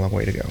long, long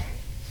way to go.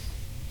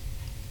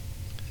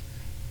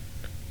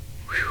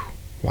 Whew.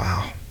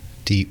 Wow.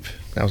 Deep.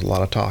 That was a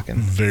lot of talking.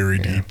 Very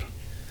deep.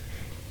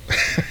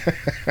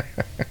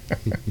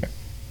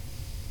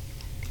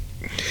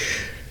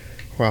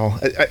 Well,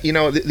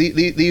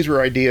 these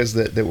were ideas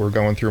that were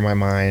going through my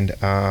mind.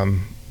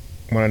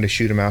 Wanted to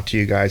shoot them out to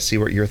you guys, see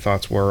what your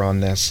thoughts were on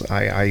this.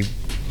 I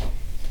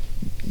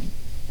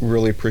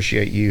really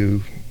appreciate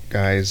you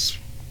guys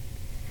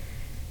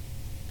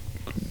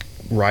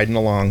riding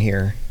along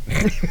here,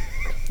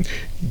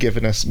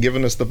 giving us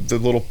the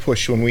little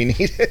push when we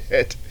needed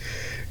it.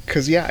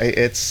 Because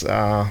it's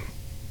I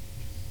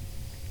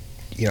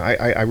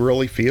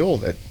really feel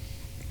that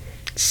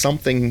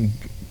something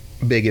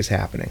big is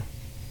happening.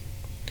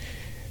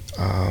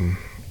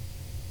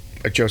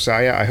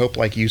 Josiah, I hope,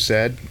 like you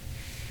said,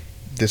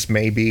 this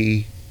may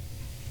be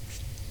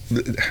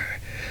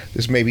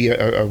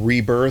a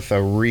rebirth,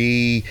 oh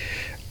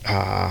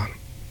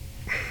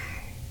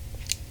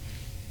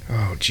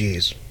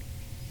geez,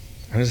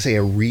 I'm going to say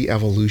a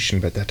re-evolution,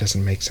 but that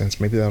doesn't make sense.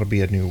 Maybe that'll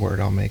be a new word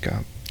I'll make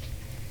up.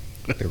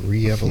 The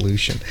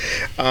re-evolution.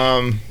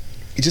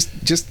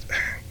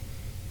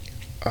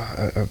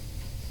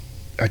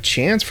 A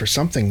chance for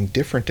something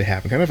different to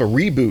happen, kind of a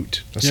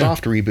reboot,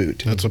 soft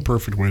reboot. That's a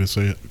perfect way to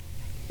say it.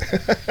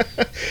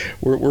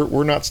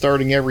 We're not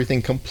starting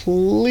everything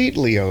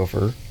completely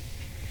over,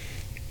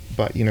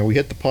 but we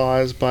hit the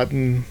pause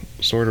button,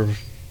 sort of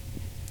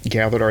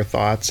gathered our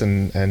thoughts,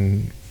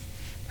 and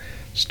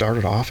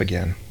started off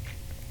again.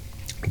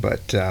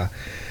 But I'm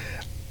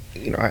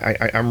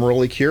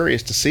really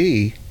curious to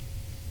see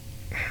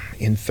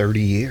in 30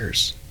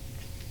 years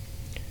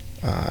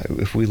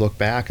if we look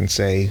back and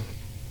say,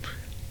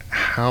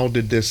 how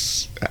did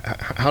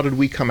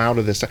we come out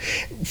of this?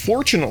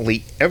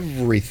 Fortunately,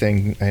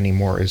 everything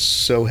anymore is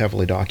so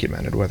heavily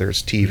documented, whether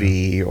it's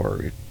TV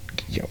or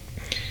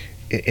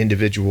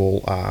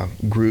individual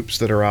groups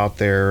that are out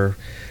there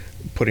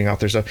putting out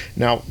their stuff.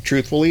 Now,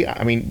 truthfully,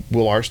 I mean,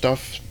 will our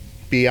stuff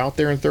be out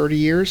there in 30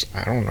 years?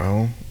 I don't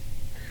know.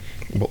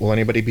 But will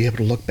anybody be able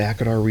to look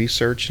back at our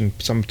research and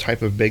some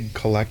type of big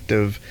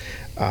collective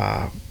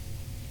or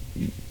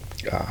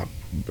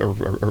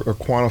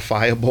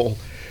quantifiable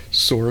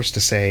source to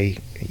say,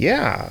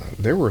 yeah,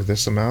 there were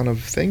this amount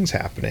of things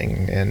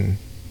happening in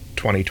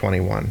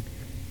 2021?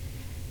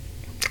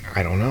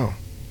 I don't know.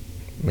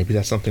 Maybe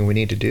that's something we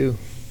need to do.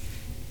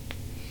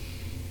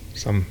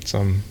 Some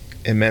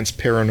immense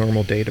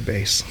paranormal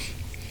database.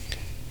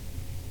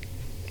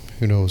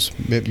 Who knows?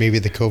 Maybe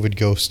the COVID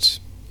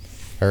ghosts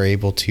are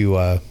able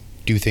to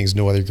do things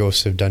no other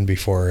ghosts have done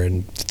before,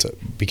 and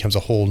it becomes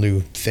a whole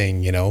new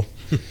thing,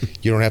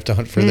 You don't have to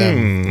hunt for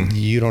them.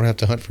 You don't have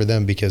to hunt for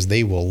them because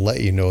they will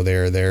let you know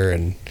they're there,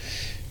 and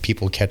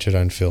people catch it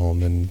on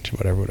film and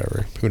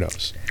whatever. Who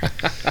knows?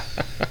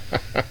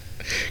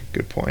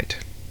 Good point.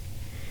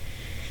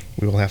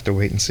 We will have to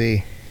wait and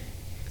see.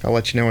 I'll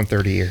let you know in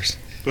 30 years.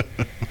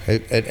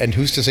 And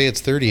who's to say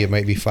it's 30? It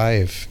might be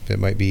 5. It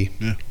might be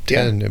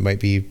 10. Yeah. It might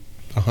be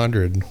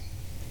 100.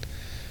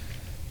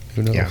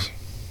 Who knows? Yeah.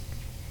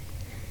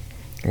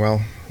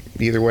 Well,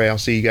 either way, I'll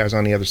see you guys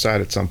on the other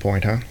side at some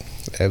point, huh?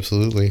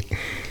 Absolutely.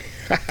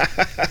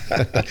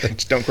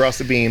 Just don't cross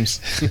the beams.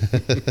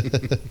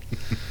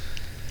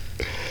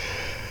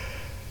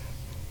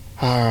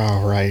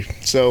 All right.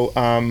 So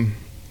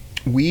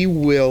we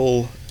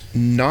will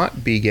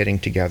not be getting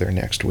together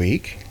next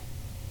week.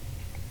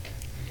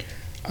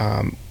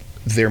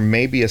 There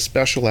may be a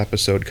special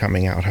episode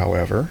coming out,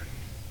 however.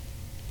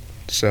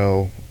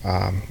 So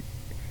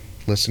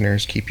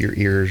listeners, keep your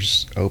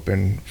ears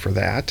open for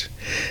that.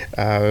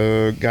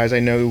 Guys, I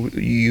know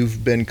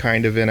you've been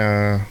kind of in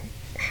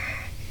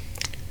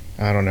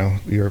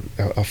you're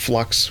a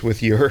flux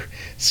with your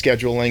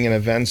scheduling and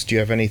events. Do you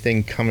have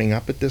anything coming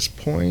up at this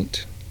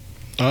point?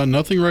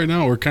 Nothing right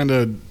now. We're kind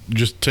of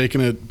just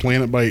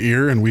playing it by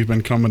ear, and we've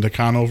been coming to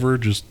Conover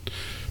just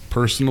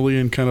personally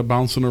and kind of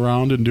bouncing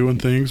around and doing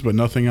things, but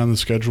nothing on the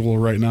schedule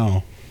right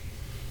now.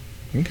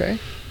 Okay.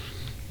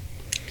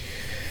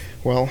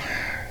 Well,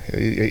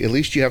 at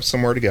least you have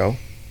somewhere to go.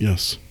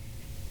 Yes.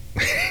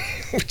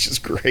 Which is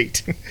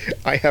great.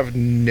 I have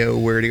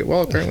nowhere to go.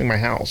 Well, apparently my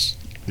house.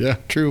 Yeah,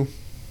 true.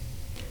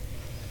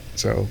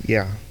 So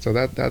yeah, so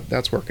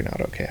that's working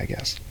out okay, I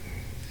guess.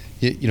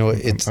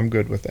 I'm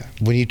good with that.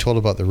 When you told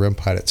about the REM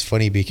pod, it's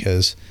funny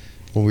because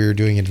when we were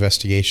doing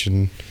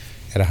investigation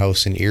at a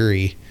house in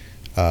Erie,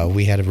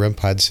 we had a REM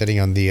pod sitting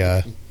on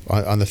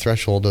on the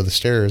threshold of the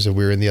stairs, and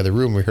we were in the other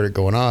room. We heard it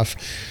going off.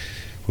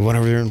 We went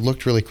over there and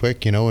looked really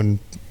quick, and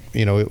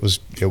it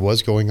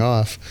was going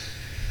off,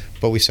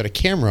 but we set a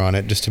camera on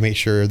it just to make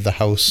sure the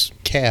house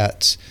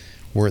cats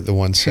weren't the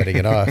ones setting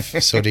it off.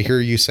 So to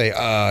hear you say,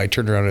 I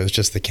turned around and it was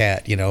just the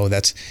cat,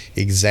 that's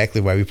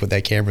exactly why we put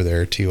that camera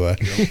there to,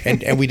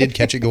 and we did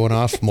catch it going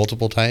off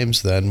multiple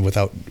times then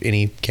without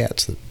any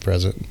cats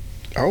present.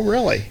 Oh,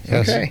 really?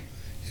 Yes. Okay.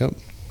 Yep.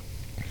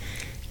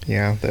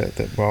 Yeah.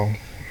 Well,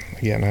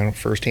 again, I know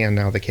firsthand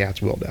now the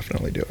cats will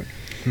definitely do it.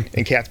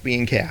 And cats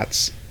being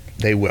cats,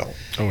 they will.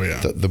 Oh,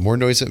 yeah. The more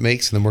noise it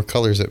makes and the more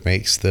colors it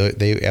makes,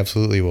 they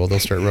absolutely will. They'll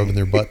start rubbing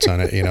their butts on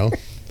it,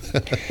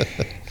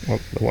 Well,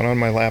 the one on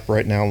my lap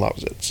right now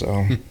loves it,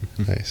 so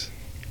nice.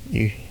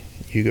 You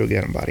go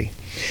get him, buddy.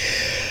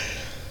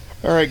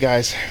 All right,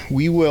 guys,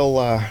 we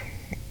will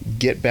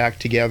get back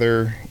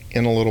together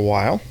in a little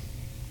while.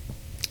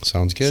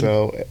 Sounds good.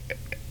 So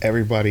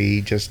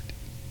everybody just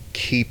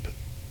keep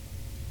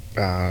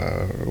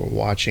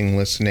watching,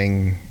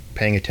 listening,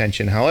 paying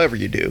attention, however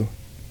you do,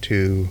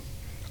 to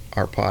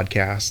our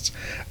podcasts.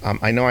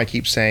 I know I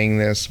keep saying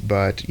this,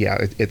 but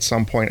yeah, at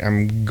some point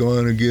I'm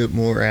going to get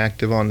more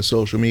active on the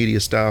social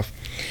media stuff.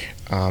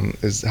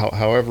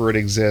 However it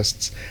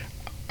exists.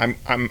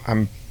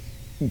 I'm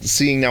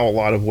seeing now a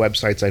lot of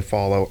websites I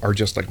follow are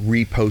just like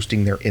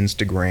reposting their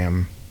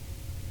Instagram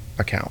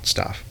account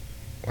stuff.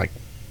 Like,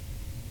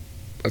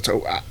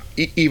 so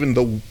even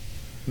though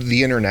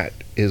the internet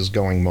is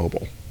going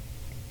mobile,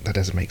 that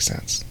doesn't make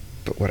sense,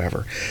 but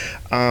whatever.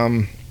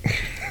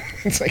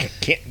 It's like I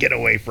can't get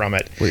away from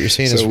it. What you're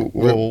saying is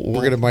we're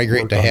going to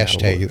migrate to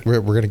hashtag. We're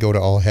going to go to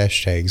all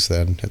hashtags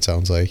then, it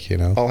sounds like,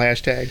 All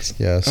hashtags?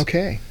 Yes.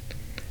 Okay.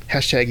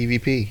 Hashtag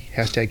EVP.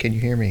 Hashtag can you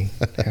hear me?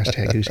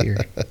 Hashtag who's here?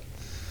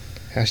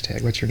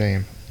 Hashtag what's your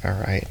name? All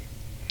right.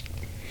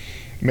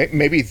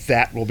 Maybe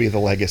that will be the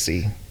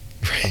legacy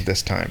of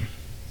this time.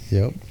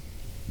 Yep.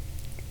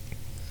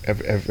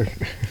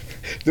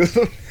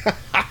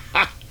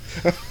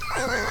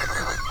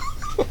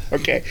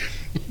 Okay.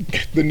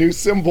 The new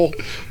symbol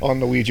on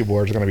the Ouija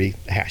board is going to be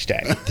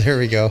hashtag. There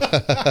we go.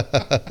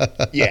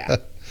 Yeah.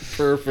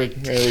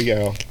 Perfect. There we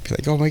go. Be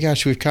like, oh my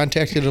gosh, we've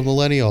contacted a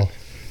millennial.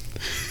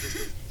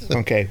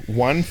 Okay.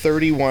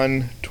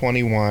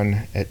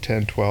 1:31:21 at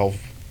 10:12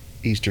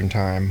 Eastern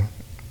Time.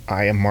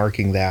 I am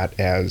marking that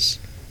as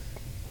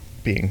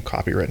being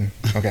copywritten.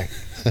 Okay.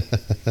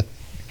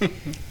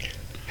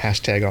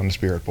 Hashtag on the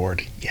spirit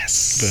board.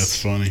 Yes.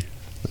 That's funny.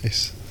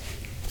 Nice.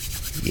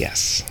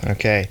 Yes.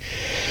 Okay.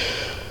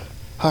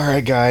 All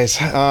right, guys.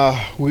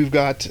 We've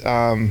got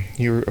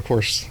here, of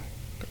course,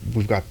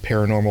 we've got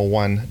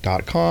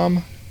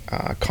paranormal1.com.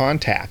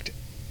 Contact.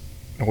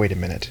 Oh, wait a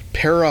minute.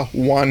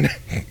 Para1,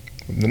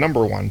 the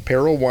number one,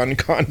 Para1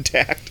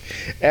 contact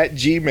at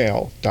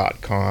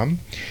gmail.com.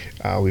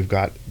 We've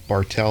got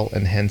Bartell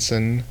and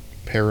Henson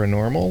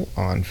Paranormal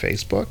on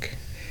Facebook.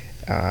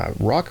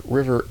 Rock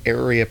River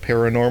Area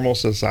Paranormal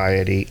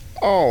Society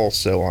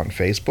also on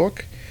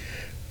Facebook.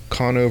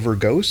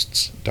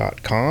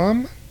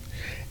 Conoverghosts.com.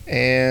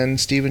 And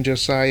Stephen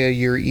Josiah,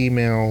 your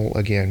email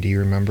again, do you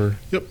remember?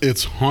 Yep,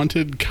 it's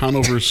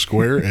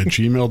hauntedconoversquare at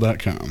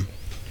gmail.com.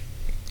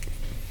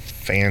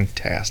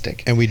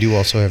 Fantastic. And we do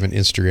also have an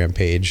Instagram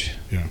page.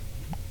 Yeah.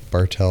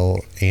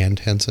 Bartell and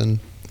Henson.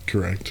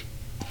 Correct.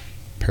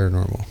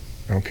 Paranormal.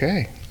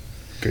 Okay.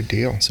 Good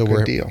deal. So Good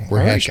we're deal. We're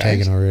All right, hashtagging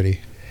guys. already.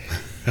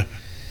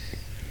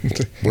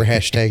 We're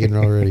hashtagging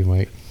already,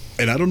 Mike.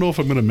 And I don't know if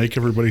I'm going to make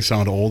everybody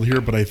sound old here,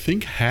 but I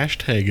think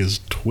hashtag is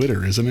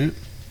Twitter, isn't it?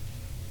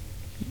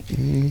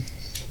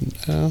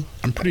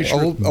 I'm pretty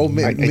sure.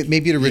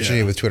 Maybe it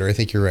originated with Twitter. I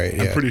think you're right.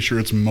 I'm pretty sure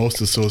it's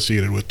most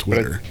associated with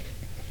Twitter.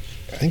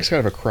 I think it's kind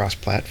of a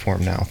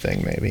cross-platform now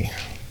thing, maybe.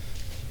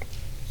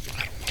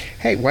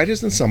 Hey, why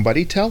doesn't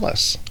somebody tell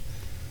us?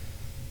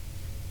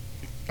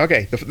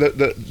 Okay,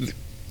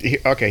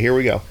 okay, here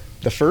we go.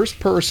 The first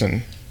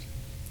person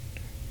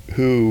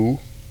who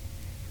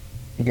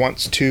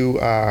wants to,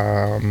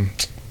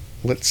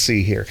 let's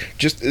see here,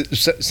 just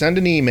send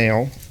an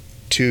email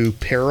to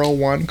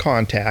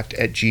para1contact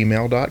at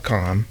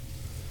gmail.com.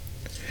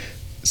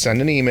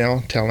 Send an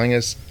email telling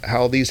us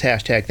how these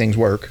hashtag things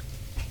work.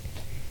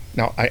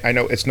 Now, I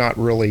know it's not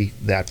really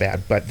that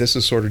bad, but this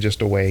is sort of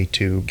just a way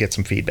to get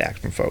some feedback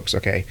from folks,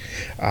 okay?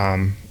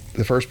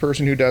 The first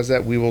person who does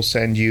that, we will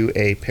send you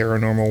a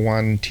Paranormal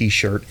One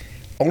t-shirt.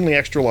 Only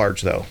extra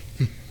large, though.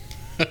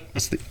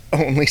 It's the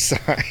only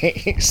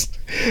size.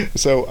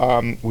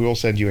 So we will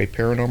send you a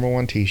Paranormal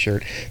One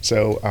t-shirt.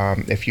 So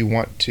if you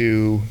want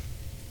to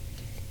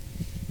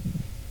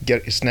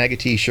snag a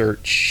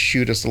t-shirt,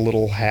 shoot us a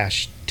little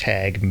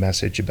hashtag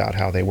message about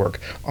how they work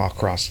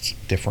across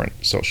different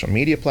social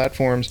media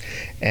platforms.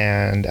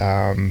 And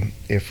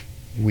if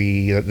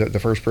the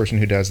first person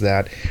who does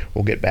that,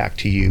 will get back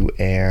to you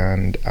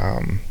and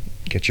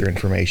get your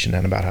information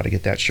and about how to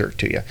get that shirt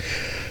to you.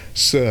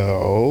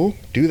 So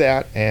do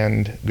that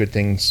and good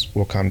things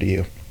will come to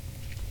you.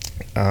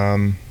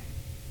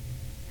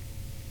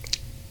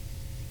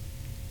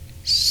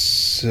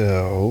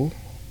 So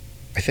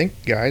I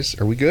think, guys,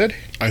 are we good?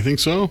 I think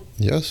so.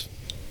 Yes.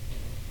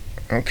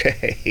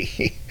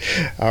 Okay.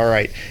 All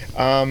right.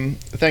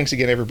 Thanks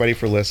again, everybody,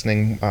 for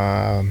listening.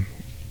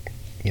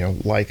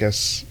 Like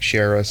us,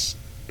 share us,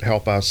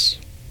 help us,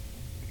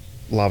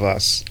 love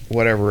us,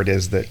 whatever it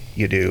is that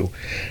you do.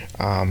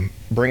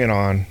 Bring it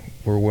on.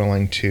 We're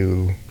willing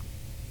to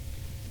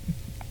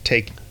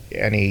take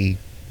any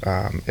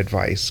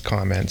advice,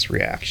 comments,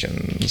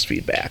 reactions,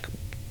 feedback.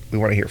 We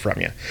want to hear from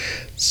you.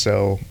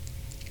 So,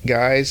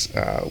 guys,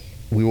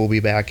 we will be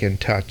back in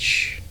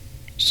touch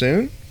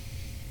soon.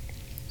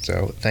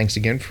 So thanks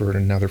again for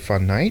another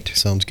fun night.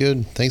 Sounds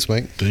good. Thanks,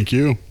 Mike. Thank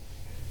you.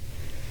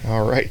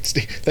 All right.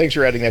 Thanks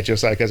for adding that,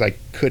 Josiah, because I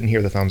couldn't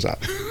hear the thumbs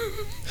up.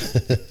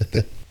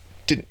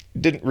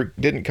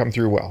 Didn't come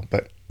through well,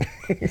 but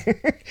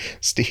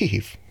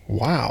Steve,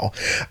 wow.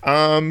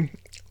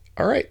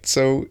 All right.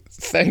 So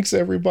thanks,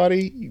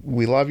 everybody.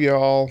 We love you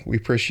all. We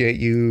appreciate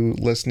you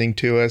listening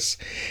to us,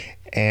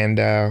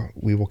 and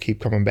we will keep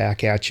coming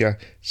back at you.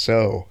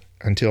 So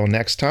until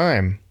next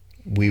time,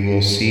 we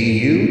will see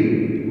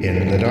you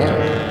in the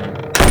dark.